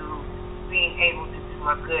into being able to do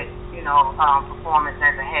a good, performance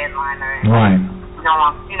as a headliner. And, right.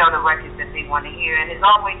 The records that they want to hear, and there's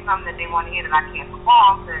always something that they want to hear that I can't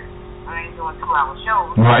perform because I ain't doing 2-hour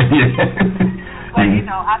shows. Right, yeah. But,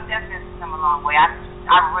 I've definitely come a long way.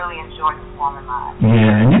 I really enjoyed performing live.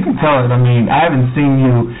 Yeah, and you can tell it. I mean, I haven't seen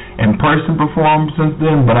you in person perform since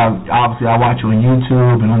then, but I watch you on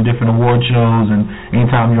YouTube and on different award shows, and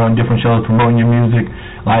anytime you're on different shows promoting your music.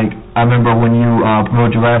 Like, I remember when you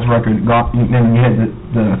promoted your last record, and you had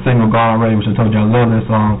the single Gone Already, which I told you I love that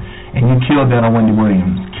song, and you killed that on Wendy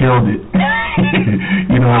Williams. Killed it.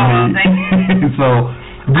 You know what I mean? Thank you. So,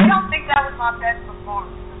 I don't think that was my best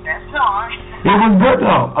performance with that song. It was good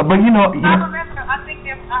though, but I remember. I think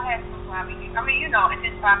I had some probably. It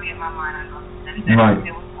just probably in my mind. I know that right.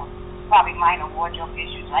 There was some probably minor wardrobe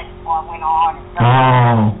issues right before I went on and stuff.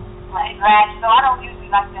 So I don't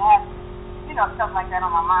usually like to have stuff like that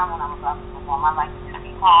on my mind when I'm about to perform. I like to just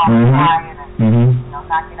be calm and quiet and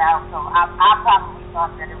knock it out. So I probably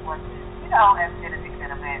thought that it wasn't as good as it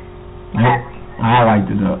could have been. I liked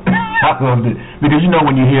it though. I loved it because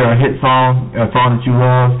when you hear a hit song, a song that you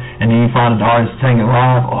love, and then you find that the artist sang it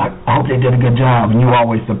live. Oh, I hope they did a good job, and you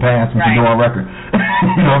always surpass when you do a record.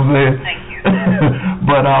 You know what I'm saying? Thank you.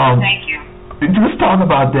 But thank you. Just talk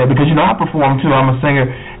about that because I perform too. I'm a singer,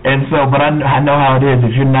 and so but I know how it is.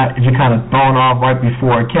 If you're kind of thrown off right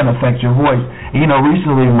before, it can affect your voice. And,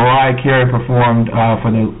 recently Mariah Carey performed for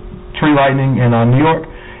the Tree Lightning in New York,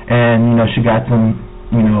 and she got some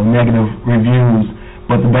negative reviews,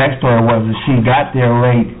 but the backstory was that she got there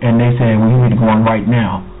late and they said, well, you need to go on right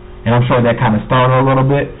now. And I'm sure that kind of started a little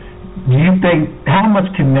bit. Do you think, how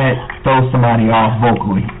much can that throw somebody off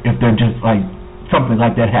vocally if they're just like, something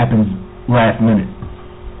like that happens last minute?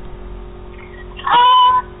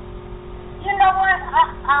 You know what,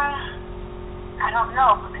 I don't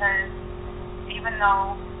know, because even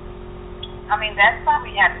though, that's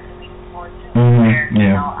probably happened to me before too, where,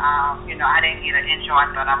 I didn't get an intro.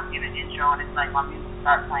 I thought I would get an intro, and it's like my music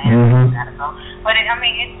starts playing, and I gotta go. But I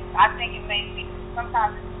think it may be,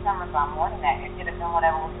 sometimes it's determined by more than that. It could have been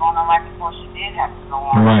whatever was going on right before she did have to go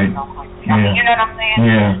on so quickly. You know what I'm saying?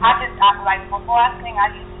 Yeah. Like, before I sing,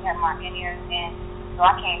 I usually have my in-ears in, so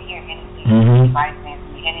I can't hear anything anybody saying to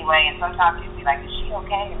me anyway, and sometimes you'd be like, is she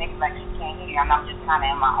okay? And they'd be like, she can't hear, and I'm just kind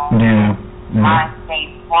of in my own mind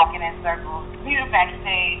state, walking in circles,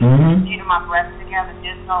 backstage, getting my breath together,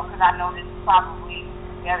 just so, because I know this is probably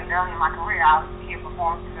very early in my career, I was here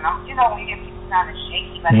performances, and I'm, when you get people kind of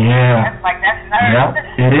shaky, like, that's nerves.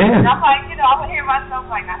 Yeah, it is. And I'm like, I would hear myself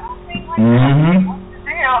like, I don't think like that. What's the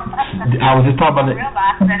deal? I was just talking about it. I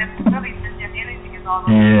realized that it's really just your energy is all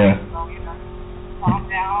over. So, calm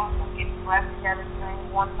down, get your breath together,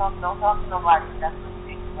 sing one song, don't talk to nobody. That's what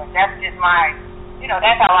it is. But that's just my,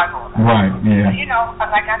 that's how I go about it. Right, yeah.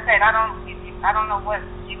 But, like I said, I don't know what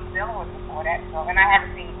she was dealing with before that, so, and I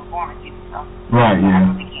haven't seen the performance either, so. Right,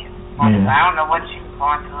 yeah. I don't know what she was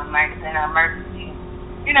going through. It might have been an emergency.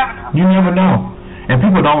 You never know. You never know. And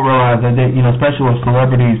people don't realize that they, especially with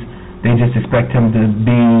celebrities, they just expect them to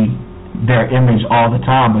be their image all the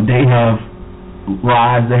time, but they have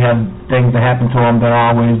lives, they have things that happen to them that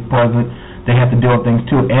are always present. They have to deal with things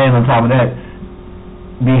too, and on top of that,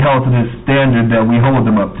 be held to the standard that we hold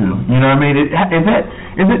them up to. You know what I mean?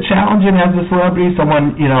 Is it challenging as a celebrity?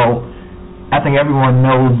 Someone, I think everyone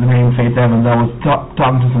knows the name Faith Evans. I was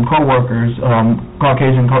talking to some coworkers,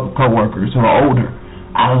 Caucasian coworkers who are older.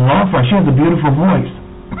 I love her. She has a beautiful voice.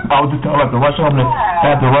 I was just telling her I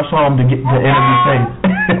have to rush home to get the interview Faith.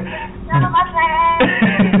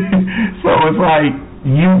 So it's like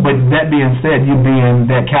but that being said, you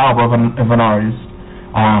being that caliber of an artist,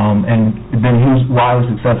 and then he was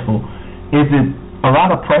wildly successful. Is it a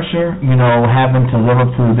lot of pressure, having to live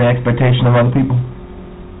up to the expectation of other people?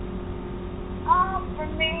 For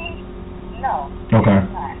me, no. Okay.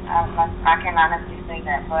 I can honestly say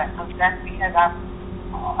that, but that's because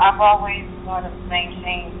I've always sort of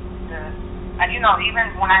maintained even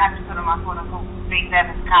when I have to put on my quote-unquote Faith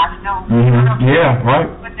Evans costume. Yeah, right.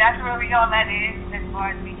 But that's really all that is as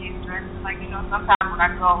far as me getting dressed. Like, sometimes when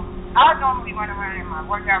I go, I would normally run around in my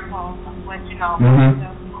workout clothes, my sweat,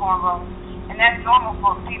 cornrows, and that's normal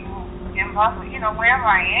for people in public, you know, wherever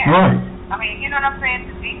I am. Right. I mean, you know what I'm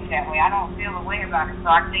saying? To be that way, I don't feel a way about it.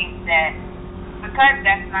 So I think that because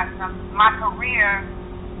that's not something, my career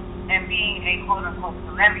and being a quote unquote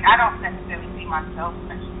celebrity, I don't necessarily see myself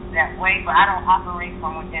that way, but I don't operate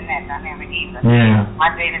from within that dynamic either. Yeah.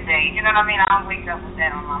 My day to day, you know what I mean? I don't wake up with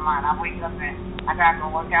that on my mind. I wake up and I gotta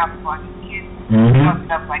go work out before I get the kids, you know,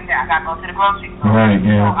 stuff like that. I gotta go to the grocery store. Right.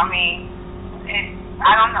 Yeah. So I mean,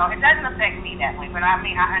 I don't know. It doesn't affect me that way, but I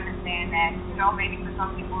mean, I understand that, you know, maybe for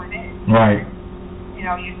some people it is. Right. You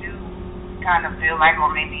know, you do kind of feel like, or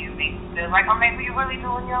maybe you feel like, or maybe you really do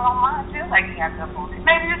in your own mind feel like you have to uphold it.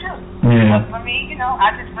 Maybe you do. Yeah. But for me, you know,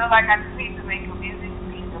 I just feel like I just need to make music,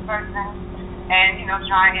 be the person, and, you know,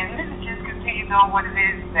 try and just continue doing what it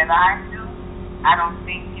is that I do. I don't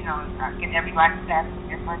think, you know, everybody's path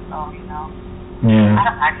is different, so, you know. Yeah.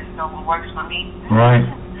 I just know what works for me. Right.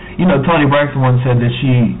 You know, Toni Braxton once said that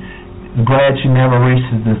she glad she never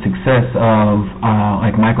reaches the success of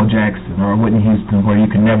like Michael Jackson or Whitney Houston, where you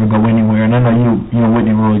can never go anywhere. And I know you and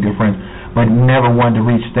Whitney were really good friends, but never wanted to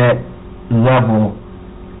reach that level,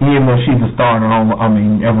 even though she's a star in her own. I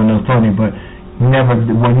mean, everyone knows Toni, but never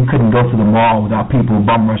when you couldn't go to the mall without people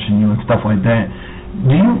bum rushing you and stuff like that.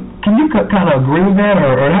 Can you kind of agree with that,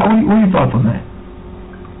 or what are your thoughts on that?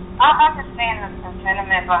 I understand the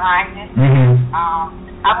sentiment behind it.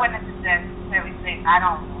 I wouldn't necessarily say I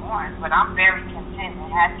don't want, but I'm very content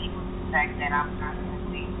and happy with the fact that I'm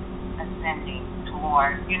constantly ascending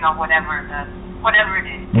toward, you know, whatever it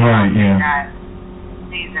is. Right. Yeah. I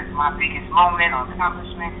see as my biggest moment or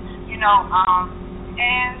accomplishment, you know,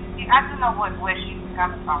 and I do know where she's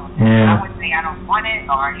coming from with it. Yeah. I wouldn't say I don't want it,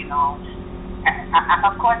 or, you know,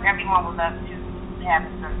 of course everyone would love to have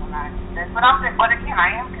a certain amount of success, but again,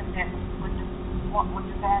 I am content with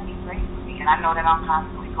the path he's raised for me, and I know that I'm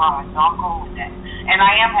constantly growing, so I'm cool with that. And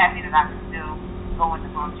I am happy that I can still go in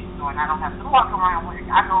the grocery store and I don't have to walk around with it.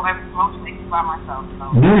 I go every grocery place by myself, so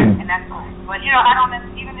and that's fine. But, you know, I don't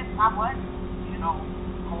even if I was, you know,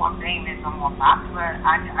 more famous or more popular,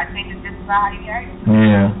 I think that this is how you carry it.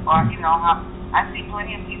 Yeah. Or, you know, I see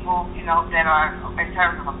plenty of people, you know, that are in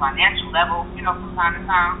terms of a financial level, you know, from time to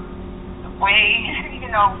time, way, you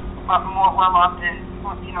know, more well off than,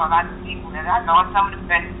 you know, a lot of the people that I know, and some of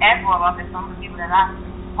them as well off as some of the people that I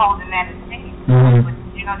hold in that esteem. But,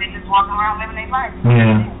 you know, they're just walking around living their life.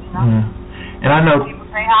 Yeah. You know? Yeah. And I know people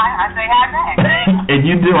say hi, I say hi back. And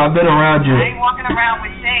you do. I've been around you. I ain't walking around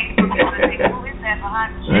with shades. People think, who is that behind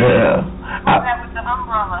the shades? Yeah. Who's that with the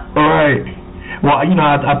umbrella? All right. Well, you know,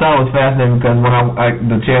 I thought it was fascinating because when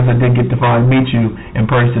the chance I did get to finally meet you in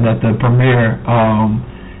person at the premiere,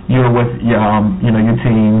 you were with your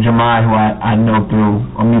team, Jemai, who I know through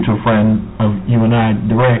a mutual friend of you and I,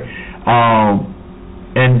 DeRay.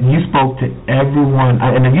 And you spoke to everyone,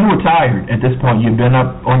 and you were tired at this point. You'd been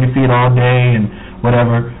up on your feet all day and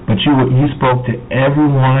whatever, but you spoke to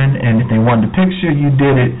everyone, and if they wanted a picture, you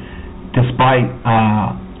did it despite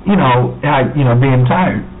being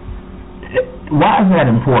tired. Why is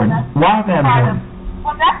that important? Why is that important?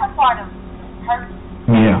 Well, that's a part of the person.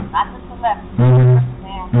 Yeah. Not the celebrity.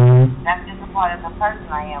 That's just a part of the person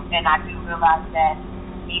I am, and I do realize that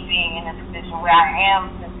me being in a position where I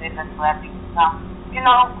am considered a celebrity, you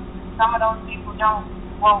know, some of those people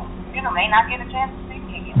may not get a chance to see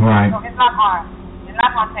me again. Right. So it's not going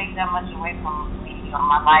to take that much away from me or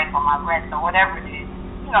my life or my rest or whatever it is.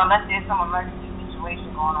 You know, unless there's some emergency situation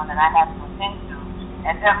going on that I have to attend to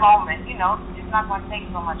at that moment, you know, it's not going to take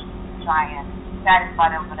so much to try and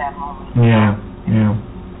satisfy them for that moment. Yeah, yeah.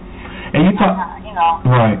 And you talk, you know.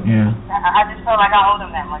 Right, yeah. I just feel like I owe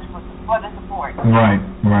them that much for the support. Right,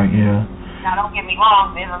 yeah. Now, don't get me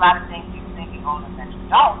wrong, there's a lot of things people think you owe them that you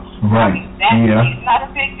don't. Right. I mean, that's not a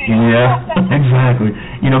big deal. Yeah, exactly.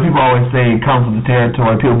 You know, people always say it comes with the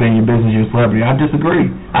territory, people being your business, you're a celebrity. I disagree.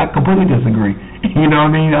 I completely disagree. You know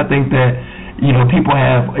what I mean? I think that, you know, people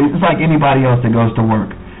it's like anybody else that goes to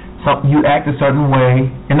work. So you act a certain way,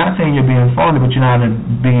 and not saying you're being phony, but you know how to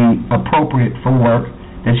be appropriate for work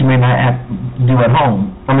that you may not do at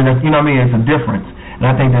home. I mean, you know what I mean? It's a difference. And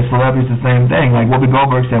I think that celebrity's the same thing. Like Whoopi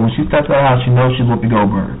Goldberg said, when she steps out of her house, she knows she's Whoopi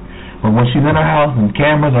Goldberg. But when she's in her house and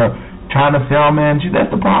cameras are trying to film in,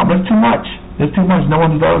 that's the problem. That's too much. There's too much. No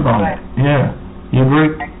one deserves all that. Yeah. You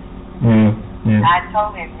agree? Yeah. I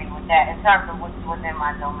totally agree with that in terms of what's within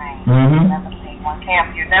my domain. Mm-hmm. Never seen one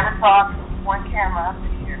camera. You never saw one camera up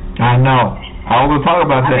here. I know. I was going to talk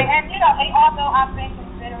about that. I mean, and, you know, although I've been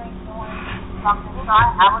considering doing something, you know,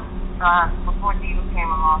 I was, before Diva came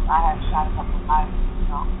along, I had shot a couple of times, you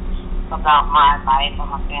know, about my life or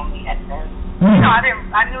my family at first. You know, I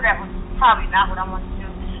knew that was probably not what I wanted to do.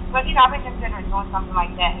 But I've been considering doing something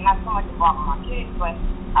like that, and not so much involving my kids, but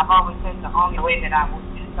I've always said the only way that I would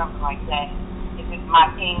do something like that is if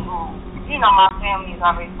my team who, my family is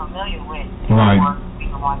already familiar with, or be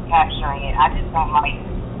the one capturing it. I just don't like,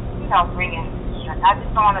 bringing. I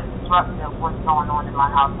just don't want to disrupt what's going on in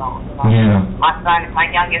my household. My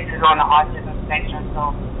youngest is on the autism spectrum,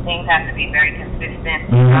 so things have to be very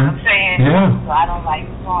consistent. You know what I'm saying? Yeah. So I don't like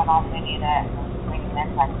throwing off any of that, bringing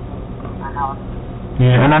that type of thing in my house.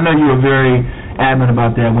 Yeah, and I know you were very adamant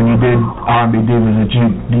about that when you did R&B Divas. That you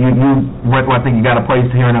I think you got a place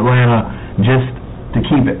here in Atlanta just to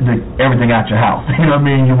keep everything out your house. You know what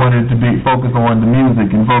I mean? You wanted to be focused on the music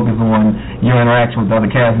and focus on your interaction with other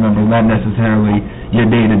cast members, not necessarily your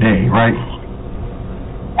day-to-day, right?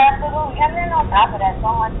 Absolutely. And then on top of that, so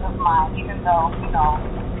much of mine, even though,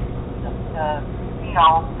 the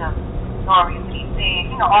stories that he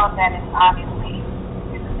said, all of that is obviously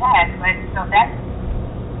is attached, but, that's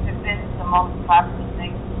been the most popular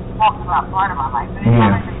thing talked about part of my life. But it's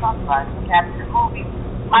not like to talk about it. Capture the movie.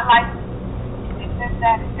 My life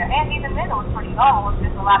and even then it was pretty normal. It was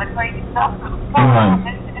just a lot of crazy stuff at the same time.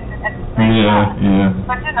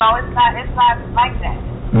 But it's not like that.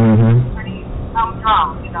 It's pretty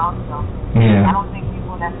humdrum, so I don't think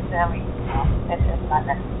people necessarily, it's just not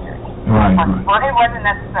necessary. Right. Well, it wasn't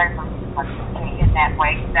necessary for me to participate in that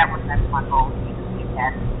way. That's my goal, to get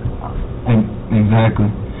that. Exactly.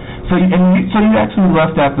 So you actually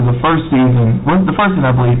left after the first season,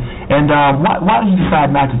 I believe. And why did you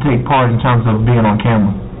decide not to take part in terms of being on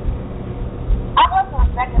camera? I went to the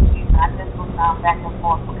second season. I just was back and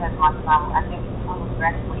forth because my son, I think he was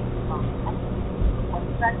graduating from. Was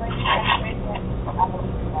he graduating?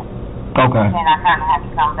 Okay. And I kind of had to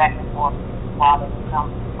come back and forth while they were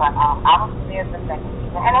coming. But I was there the second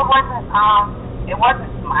season, and it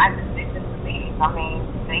wasn't my decision to leave. I mean,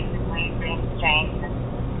 basically things changed.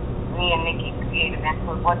 Me and Nikki creative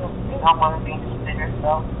input wasn't being considered,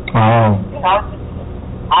 so obviously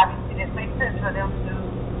this makes sense for them to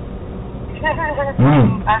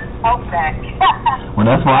hope that. Well,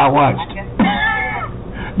 that's why I watched.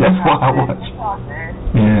 That's why I watched.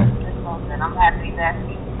 Yeah. I'm happy that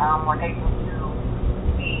we were able to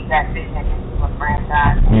see that vision into a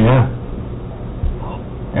franchise. Yeah.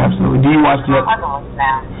 Absolutely. Do you watch the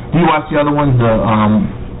other ones, the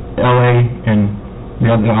LA and the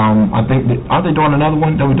other, I think, aren't they doing another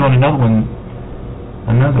one? They were doing another one,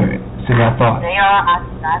 another city, I thought. They are.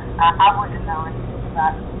 I wouldn't know anything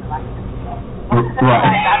about it. Right.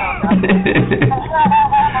 I don't know.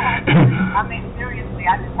 I mean, seriously,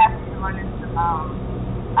 I just happened to run into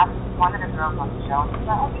one of the girls on the show.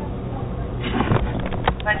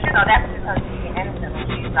 But, that's because she's innocent and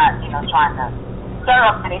she's not, trying to stir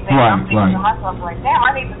up anything. I'm thinking to myself, like, damn,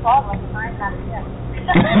 I need to solve like I ain't not yet.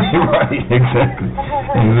 Right, exactly.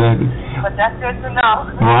 But that's good to know.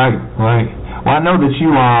 Right. Well, I know that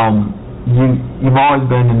you've always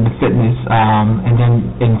been in the fitness,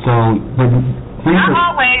 and so not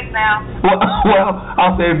always now. Well,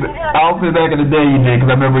 I'll say back in the day you did, because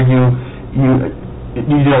I remember you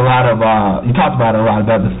did a lot of you talked about a lot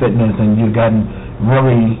about the fitness, and you've gotten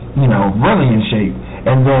really in shape.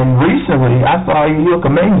 And then recently, I saw you look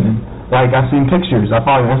amazing. Like, I've seen pictures. I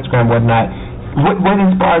follow your Instagram and whatnot. What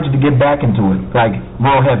inspired you to get back into it, like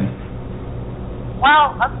real heavy?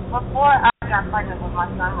 Well, before I got pregnant with my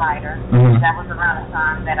son Ryder, that was around the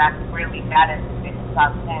time that I really got into fitness. I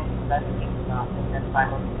was 10, 17, that's why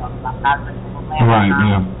I was talking about not a single man. Right,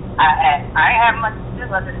 yeah. I ain't have much to do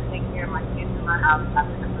other than take care of my kids in my house. I've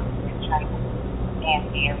been a really good trainer,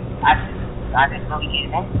 and I just really get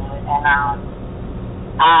into it. And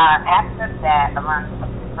after that, around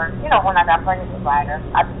when I got pregnant with Ryder,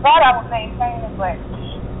 I thought I would maintain it, but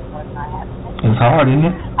it was not happening. It's hard, isn't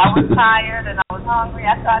it? I was tired and I was hungry.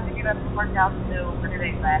 I tried to get up and work out still, but it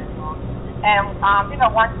ain't last long. And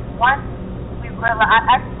once we realized,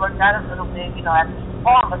 I actually worked out a little bit, after she was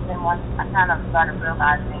born, but then once I kind of started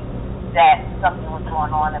realizing that something was going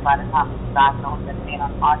on, and by the time I was diagnosed as being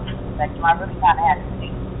on autism spectrum, I really kind of had to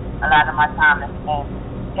take a lot of my time and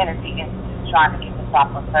energy into trying to get the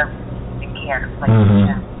proper services and care to play.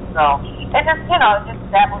 So it just,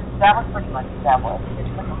 that was pretty much that was. It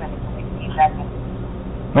took a minute for me to get back into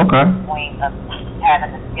the point of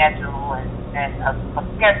having a schedule and a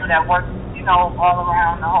schedule that works, all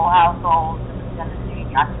around the whole household. I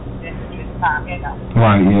can spend this time,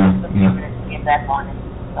 Right, yeah. To get back on it.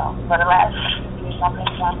 So for the last year,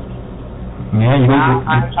 yeah, you look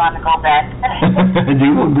great. I'm trying to go back.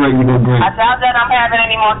 You look great. I doubt that I'm having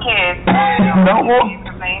any more kids. No more.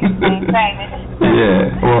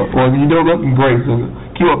 Yeah. Well, you're looking great. So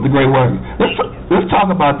keep up the great work. Let's let's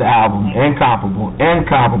talk about the album, Incomparable.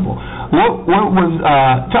 What was?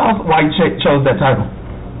 Tell us why you chose that title.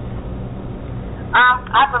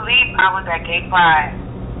 I believe I was at Gay Pride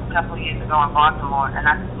a couple of years ago in Baltimore, and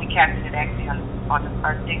we captured it actually on the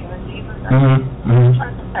first Digging the Jesus.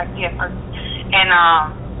 First. And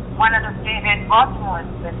one of the cities, Baltimore,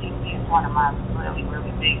 the DC is one of my really,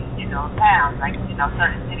 really big, towns. Like,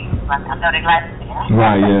 certain cities, like I know they like it.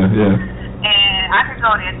 Right. Yeah. And I could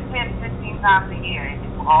go there 10, 15 times a year, and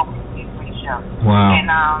it will all be a free show. Wow. And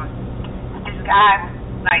this guy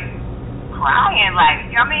was like crying,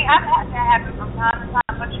 like, I mean, I've had that happen from time to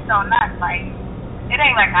time, but not like, it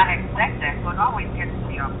ain't like I expect that, so it always gets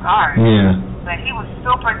me off guard. Yeah. But he was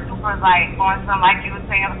super, like, on some, like you were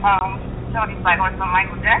saying, Tony's like on some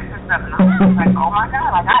Michael Jackson stuff, and I was just like, oh my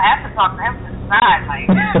God, like, I have to talk to him to the side, like,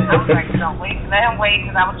 I was like, let him wait,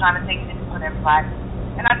 because I was trying to take pictures with everybody,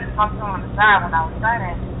 and I just talked to him on the side when I was done,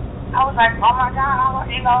 and I was like, oh my God,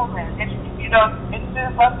 and it's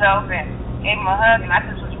just so dope, and gave him a hug, and I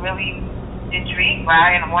just was really intrigued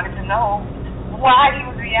by it, and I wanted to know why he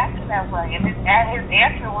was reacting that way, and his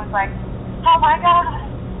answer was like, oh my God,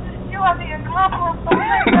 you are the incomparable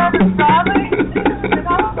darling. And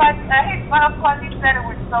I was like, hey, but of course he said it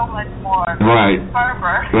with so much more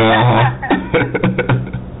fervor.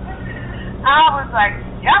 I was like,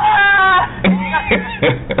 yeah.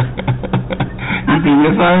 You said,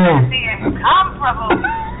 yes, I am. The incomparable.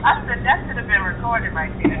 I said, that should have been recorded right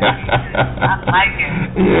there. I like it.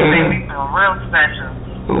 It made me feel real special.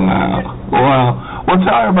 Wow. Well,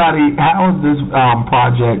 tell everybody, how is this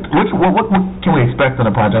project? What can we expect on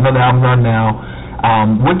the project? I know the album's on now.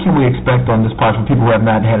 What can we expect on this project for people who have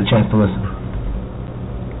not had a chance to listen?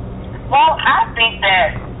 Well, I think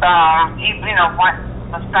that,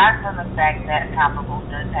 aside from the fact that Incomparable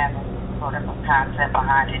does have a sort of a concept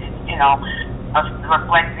behind it,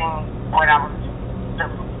 reflecting what I was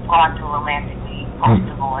going through romantically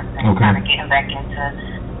post-divorce and kind of getting back into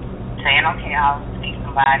saying, okay, I'll see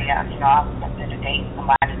somebody, I'll consider dating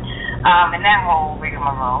somebody, and that whole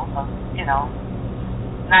rigmarole of,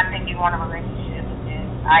 not think you want a relationship.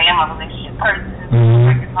 I am a relationship person.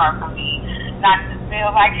 It's hard for me not to feel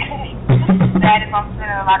like that if I'm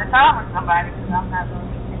spending a lot of time with somebody, because I'm not really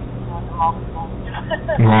doing the most.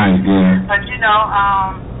 Right, yeah. But,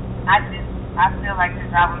 I feel like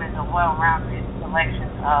this album is a well-rounded selection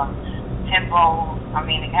of tempos. I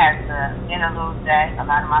mean, it has the interludes that a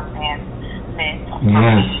lot of my fans miss.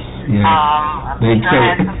 Yes. It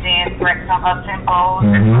has some dance tracks, some up tempos,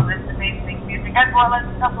 as well as the basic music, as well as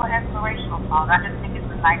a couple of inspirational songs. I just think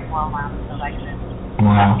it's a nice, well-rounded selection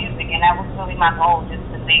of music, and that was really my goal, just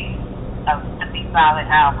to make a really solid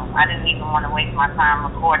album. I didn't even want to waste my time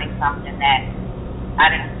recording something that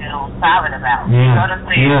I didn't feel solid about. Yeah. You know what I'm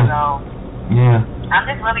saying? Yeah. So, I'm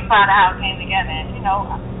just really proud of how it came together, and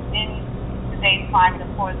in today's climate,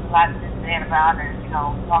 of course, a lot has been said about it,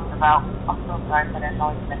 talked about. I'm so sorry for that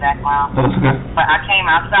noise in the background. That's okay. But I came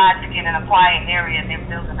outside to get in a quiet area, and they're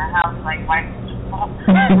building a house like right.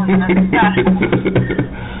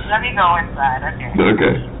 Let me go inside, okay.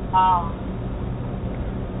 Okay.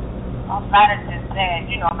 Outside of just said,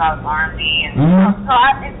 about R&B, and so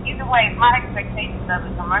either way, my expectations of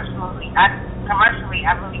it commercially, I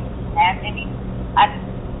really didn't have any. I just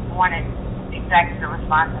wanted exactly the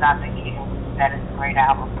response that I've been getting. That is a great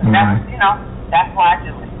album. That's why I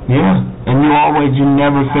do it. Yeah, and you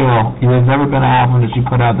never fail. There's never been an album that you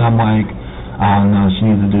put out that I'm like, oh no, she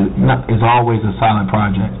needs to do. No, it's always a solid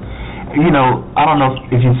project. I don't know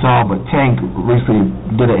if you saw, but Tank recently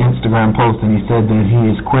did an Instagram post, and he said that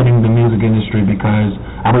he is quitting the music industry because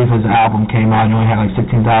I believe his album came out and he only had like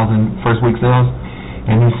 16,000 first week sales,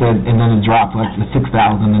 and he said, and then it dropped like to 6,000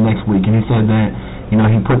 the next week, and he said that he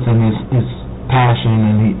puts in his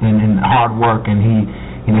passion and hard work, and he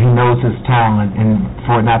knows his talent, and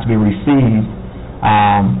for it not to be received,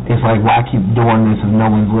 it's like, why keep doing this if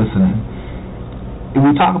no one's listening? If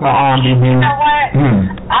we talk about R&B music, you know what?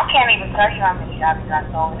 I can't even tell you how many albums I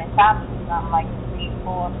sold, and it's probably something like 3,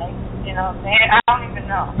 4, maybe. You know what I'm saying? I don't even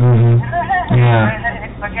know. Yeah.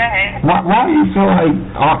 Okay. Why do you feel like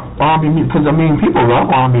R&B music? Because people love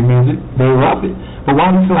R&B music, they love it. But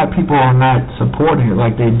why do you feel like people are not supporting it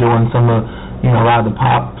like they do in some of a lot of the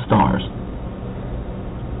pop stars?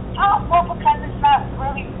 Well, because it's not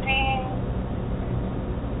really being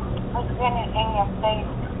presented in your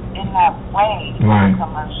face in that way from a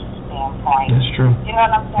commercial standpoint. That's true. You know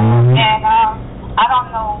what I'm saying? And I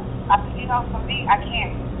don't know. For me, I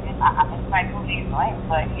can't. It's like who do you blame?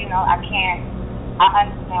 But I can't. I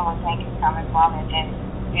understand where Tank is coming from, and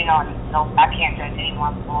I can't judge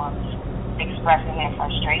anyone for expressing their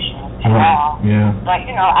frustration at all. Yeah. But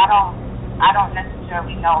I I don't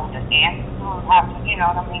necessarily know the answer to how to, you know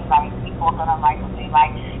what I mean? Like, people are gonna like what they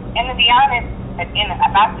like. And to be honest,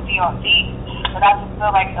 not to be on deep, but I just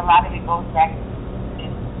feel like a lot of it goes back to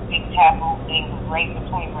this big taboo thing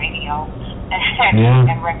between radio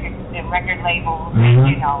and record labels,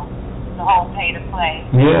 you know, the whole pay to play,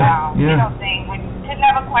 you know, thing, which could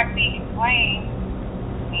never quite be explained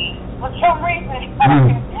to me for some reason.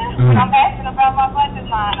 When I'm asking about my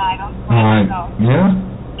budget line items,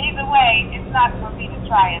 either way, it's not for me to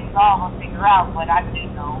try and solve or figure out, but I do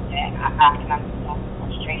know that I can understand the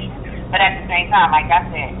frustration. But at the same time, like I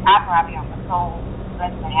said, I probably am the sole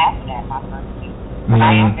less than half of that my first week. But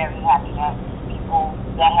I am very happy that people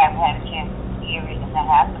that have had a chance to hear it and that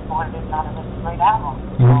have supported it, not a great album.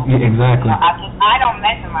 Exactly. You know, I don't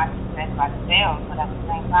measure my success by the sales, but at the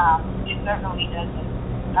same time, it certainly doesn't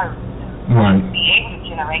hurt to be able to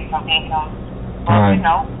generate some income. But, you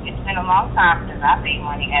know, it's been a long time since I made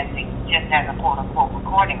money just as a quote-unquote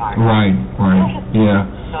recording artist. Right, yeah.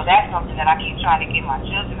 So that's something that I keep trying to get my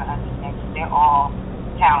children to understand, because they're all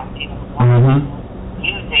talented and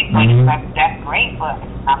music. That's great, but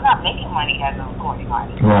I'm not making money as a recording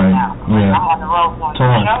artist now. I'm on the road doing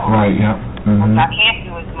the show. Which I can't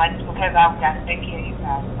do as much because I've got to take care of you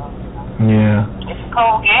guys. So, you know, it's a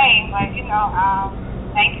cold game, but, you know,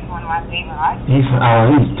 Hank is one of my favorite artists. He's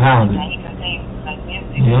talented. And he continues to play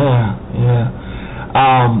music.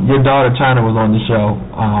 Your daughter China was on the show,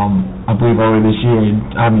 I believe earlier this year, and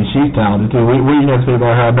I mean she's talented too. What do you have to say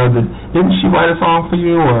about her? I know that didn't she write a song for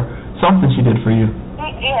you or something she did for you?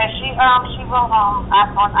 Yeah, she wrote on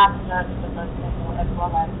After the first single as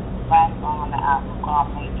well as the last song on the album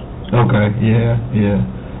called Maybe. Okay, yeah.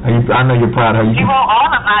 I know you're proud of her. She wrote all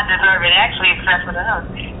of I Deserve It actually, except for the hook.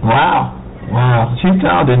 Wow, she's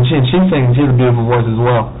talented and she sings. She has a beautiful voice as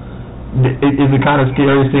well. Is it kind of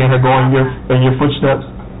scary seeing her go in your footsteps?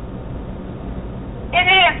 It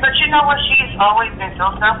is, but you know what? She's always been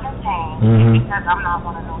so self-contained because I'm not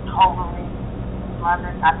one of those overly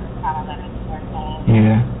mothers. I just kind of let it do her thing.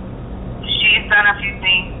 Yeah. She's done a few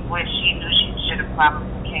things where she knew she should have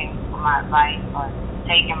probably came for my advice or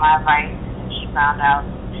taken my advice, and she found out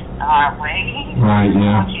the hard way. Right,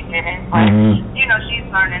 yeah. She didn't, but you know, she's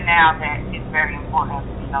learning now that it's very important,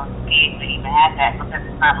 you know, to be able to even have that, because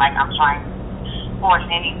it's not like I'm trying to force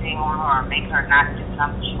anything on her or make her not do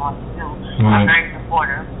something she wants to do. I'm very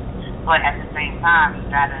supportive, but at the same time, you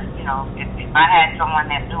gotta, you know, if I had someone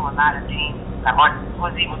that knew a lot of things, or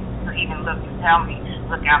was able to even look and tell me,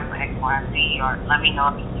 look out for X, Y, and Z, or let me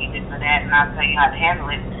know if you see this or that, and I'll tell you how to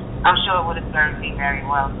handle it, I'm sure it would have served me very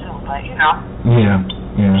well too. But you know,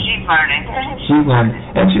 she's learning. She's learning,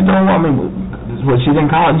 and she's doing. I mean, she's in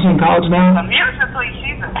college. She's in college now. But musically,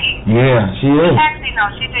 she's a beast. Yeah, she is. Actually, no,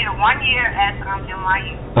 she did 1 year at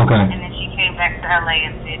NYU. Okay. And then she came back to LA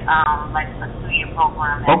and did like a 2-year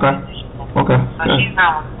program. Okay. So she's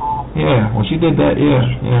done with school. Yeah. Well, she did that.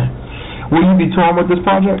 Yeah. Will you be touring with this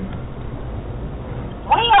project?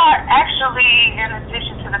 We are actually, in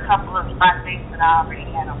addition to the couple of spot dates that I already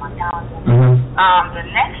had on my calendar, the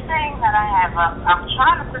next thing that I have up, I'm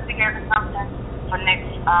trying to put together something for next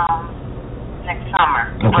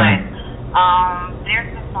summer. Okay. But there's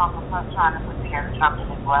been talk of us trying to put together something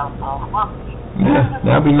as well, so we'll see. Yeah,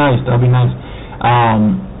 that'd be nice.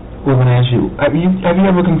 We're gonna ask you, have you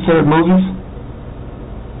ever considered movies?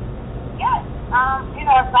 Yes. You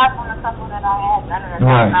know, aside from the couple that I had, none of that.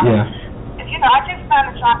 Right. Yeah. You know, I just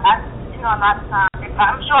kind of try. You know, a lot of times,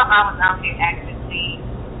 I'm sure if I was out here actively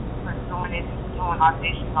pursuing it, doing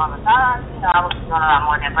auditions all the time, you know, I would be doing a lot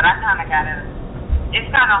more than that. But I kind of gotta. It's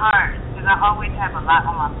kind of hard because I always have a lot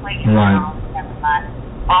on my plate, and I always have a lot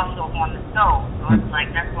also on the stove. So it's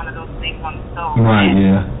like that's one of those things on the stove. Right.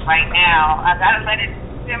 Yeah. Right now, I gotta let it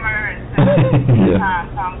simmer until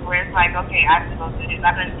time comes where it's like, okay, I have to go do this.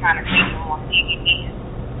 I've been kind of taking more DVDs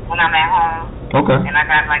when I'm at home. Okay. And I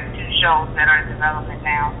got like 2 shows that are in development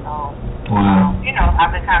now, so you know,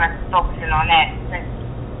 I've been kind of focusing on that since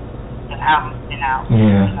the album's been out.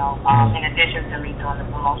 Yeah. You know, in addition to me doing the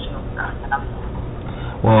promotional stuff that I'm doing.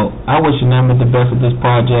 Well, I wish you nothing but the best with this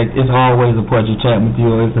project. It's always a pleasure chatting with you.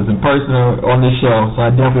 It's in person or on this show, so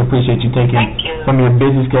I definitely appreciate you taking from your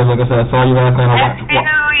busy schedule. Like I said, I saw you last night. Happy New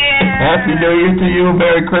Year! Happy New Year to you.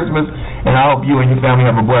 Merry Christmas, and I hope you and your family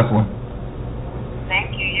have a blessed one.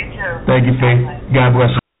 Thank you. You too. Thank you, Faith. God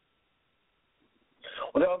bless you.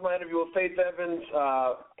 Well, that was my interview with Faith Evans.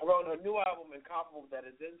 Around her new album, Incomparable, that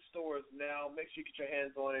is in stores now. Make sure you get your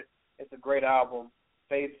hands on it. It's a great album.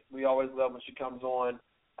 Faith, we always love when she comes on.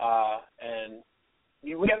 And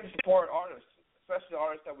we have to support artists, especially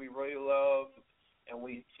artists that we really love, and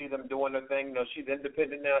we see them doing their thing. You know, she's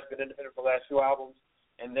independent now. She's been independent for the last 2 albums,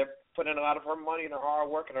 and they're putting in a lot of her money and her hard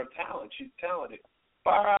work and her talent. She's talented.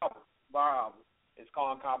 Buy her album. It's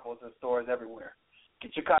called Compost in stores everywhere.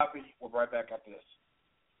 Get your copy. We'll be right back after this.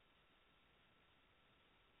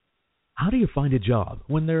 How do you find a job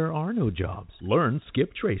when there are no jobs? Learn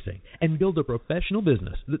skip tracing and build a professional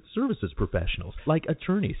business that services professionals like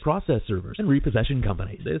attorneys, process servers, and repossession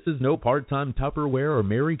companies. This is no part-time Tupperware or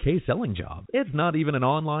Mary Kay selling job. It's not even an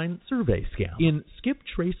online survey scam. In Skip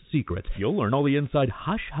Trace Secrets, you'll learn all the inside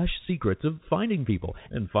hush-hush secrets of finding people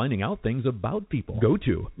and finding out things about people. Go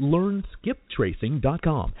to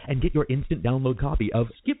LearnSkipTracing.com and get your instant download copy of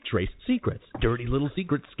Skip Trace Secrets, dirty little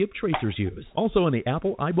secrets skip tracers use. Also in the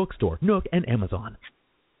Apple iBook Store, Nook, and Amazon.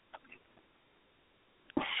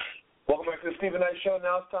 Welcome back to the Stephen Knight Show.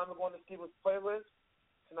 Now it's time to go on to Stephen's playlist.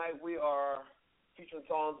 Tonight we are featuring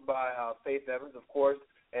songs by Faith Evans, of course,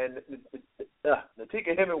 and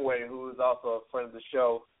Natika Hemingway, who is also a friend of the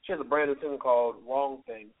show. She has a brand new tune called Wrong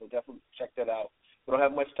Thing, so definitely check that out. We don't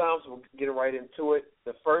have much time, so we'll get right into it.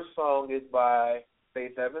 The first song is by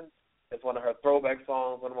Faith Evans. It's one of her throwback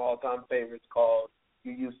songs, one of my all-time favorites, called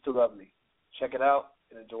You Used to Love Me. Check it out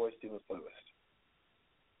and enjoy Stephen's playlist.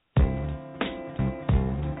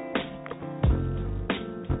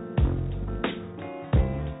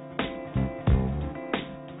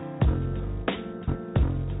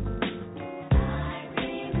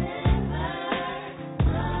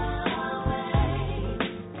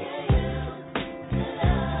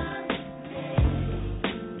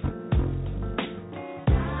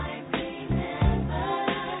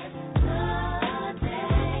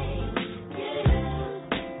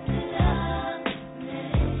 Love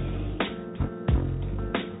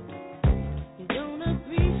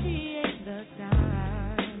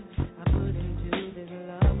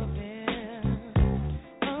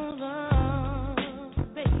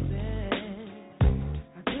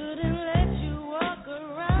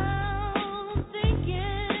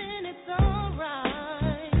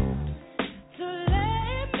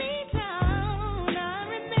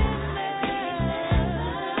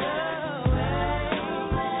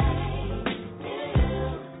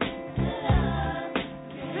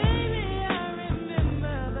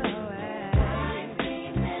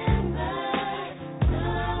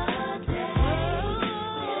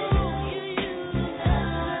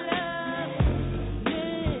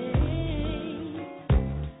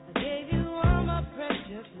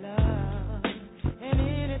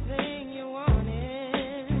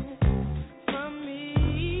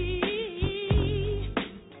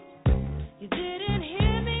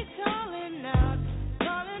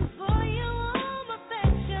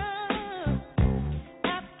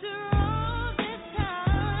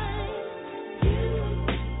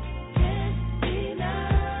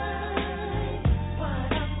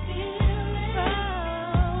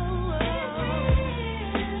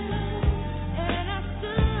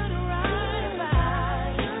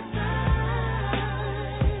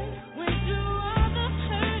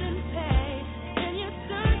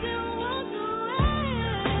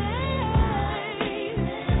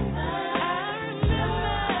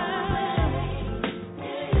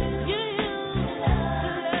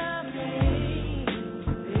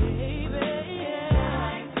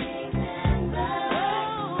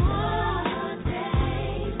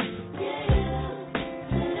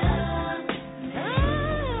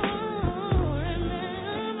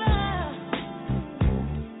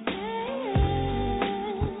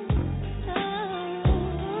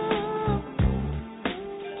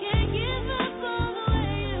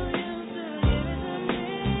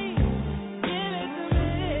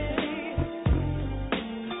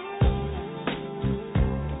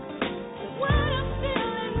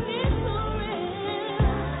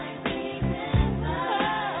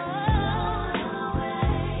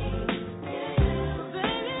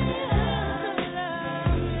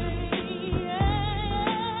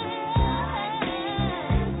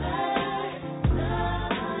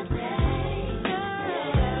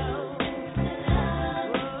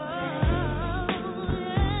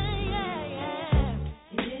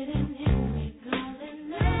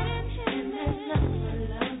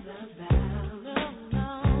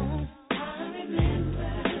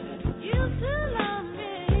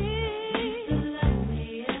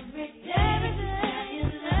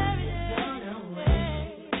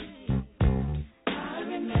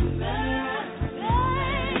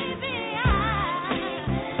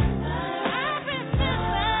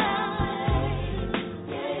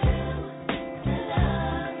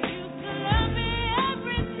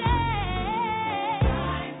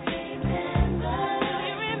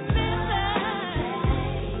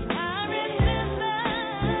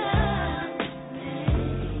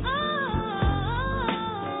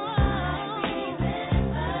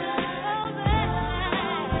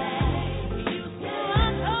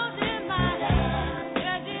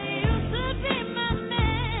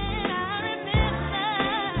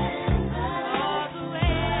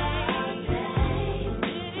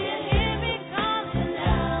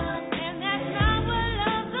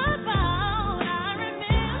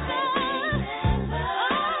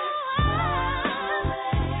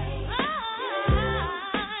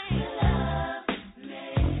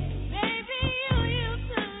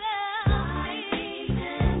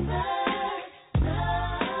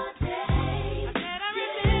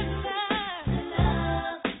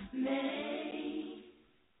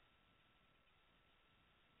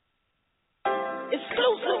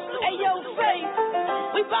exclusive. Hey, yo, Faith,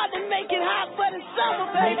 we about to make it hot for the summer,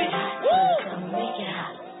 baby. Woo! Make it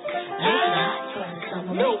hot. Make it hot for the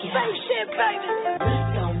summer. New Faith shit, baby. We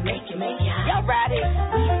gon' make it hot. Y'all ready?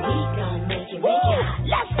 We gon' make it hot.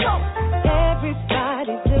 Let's go.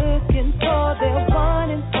 Everybody's looking for their one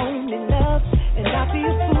and only love, and I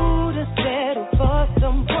feel fool to settle for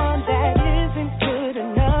someone that isn't good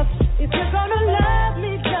enough. If you're gonna love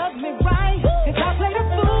me right, 'cause I played a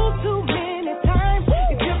fool too many times.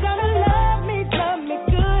 If you're gonna love me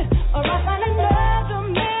good, or I'll find another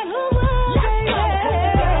man who will, baby.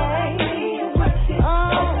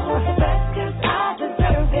 Oh, that's 'cause I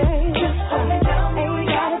deserve it. Just hold me down, and we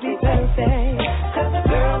gotta be perfect, 'cause a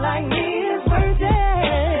girl like me is worth it.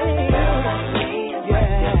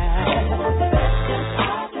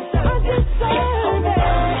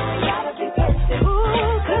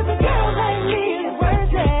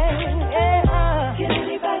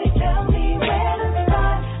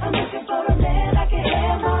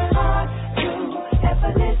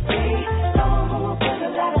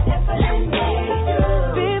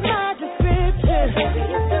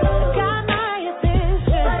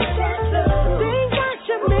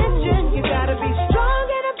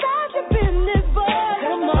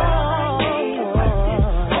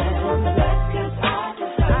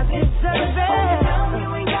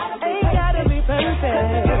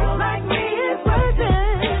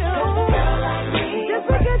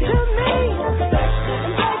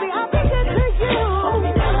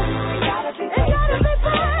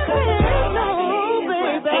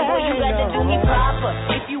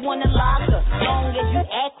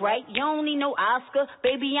 Right, you don't need no Oscar,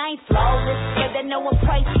 baby. I ain't flawless, but I know I'm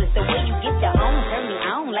priceless. The way you get your own, turn me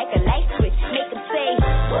on like a light switch. Make them say,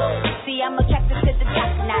 woo. See, I'm attracted to the top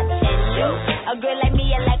notch, and you, a girl like me,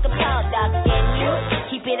 I like a tall dog, and you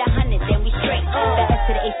keep it 100, then we straight. The S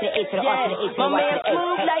to the A to the A to the R to the A to the Y to the A. My man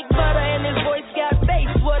smooth like butter, and his voice got bass.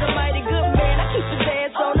 What a mighty good man. I keep his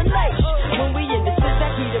ass on the night. When we in the Swizz, I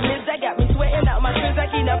keep the Miz. I got me sweating out my Swizz. I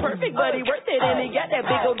keep not perfect, but he worth it, and he got that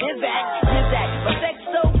big old Dizzack. My sex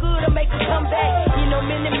so good, I make him come back. You know,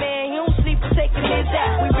 Minute Man, he don't sleep for taking his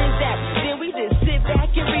act. We rinse that, then we just sit back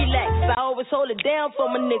and relax. I always hold it down for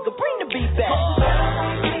my nigga. Bring the beat back.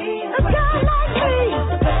 A girl like me.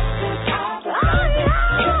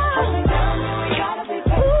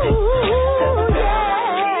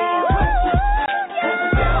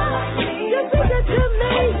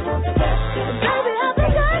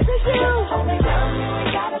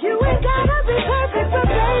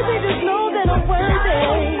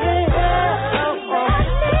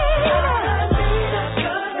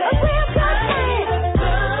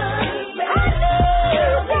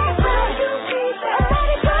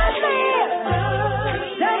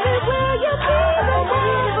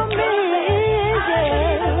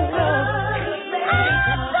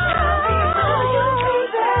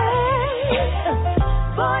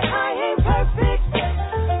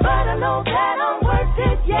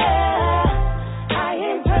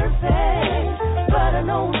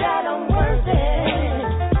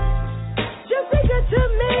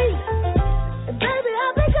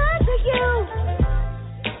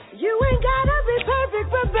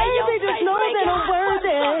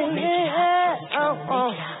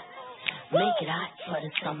 Oh, yeah. Make it hot for the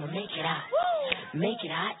summer, make it hot. Make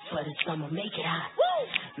it hot for the summer, make it hot.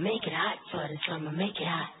 Make it hot for the summer, make it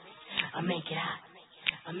hot. I make it hot.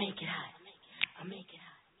 I make it hot. I make it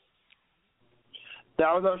hot.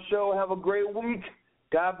 That was our show. Have a great week.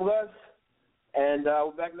 God bless. And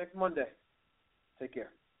we're back next Monday. Take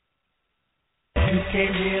care. You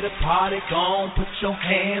came here to party, gon' put your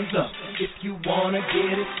hands up. If you wanna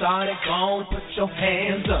get it started, gon' put your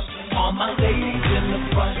hands up. All my ladies in the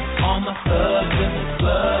front, all my thugs in the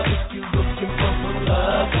club. If you looking for some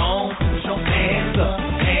love, gon'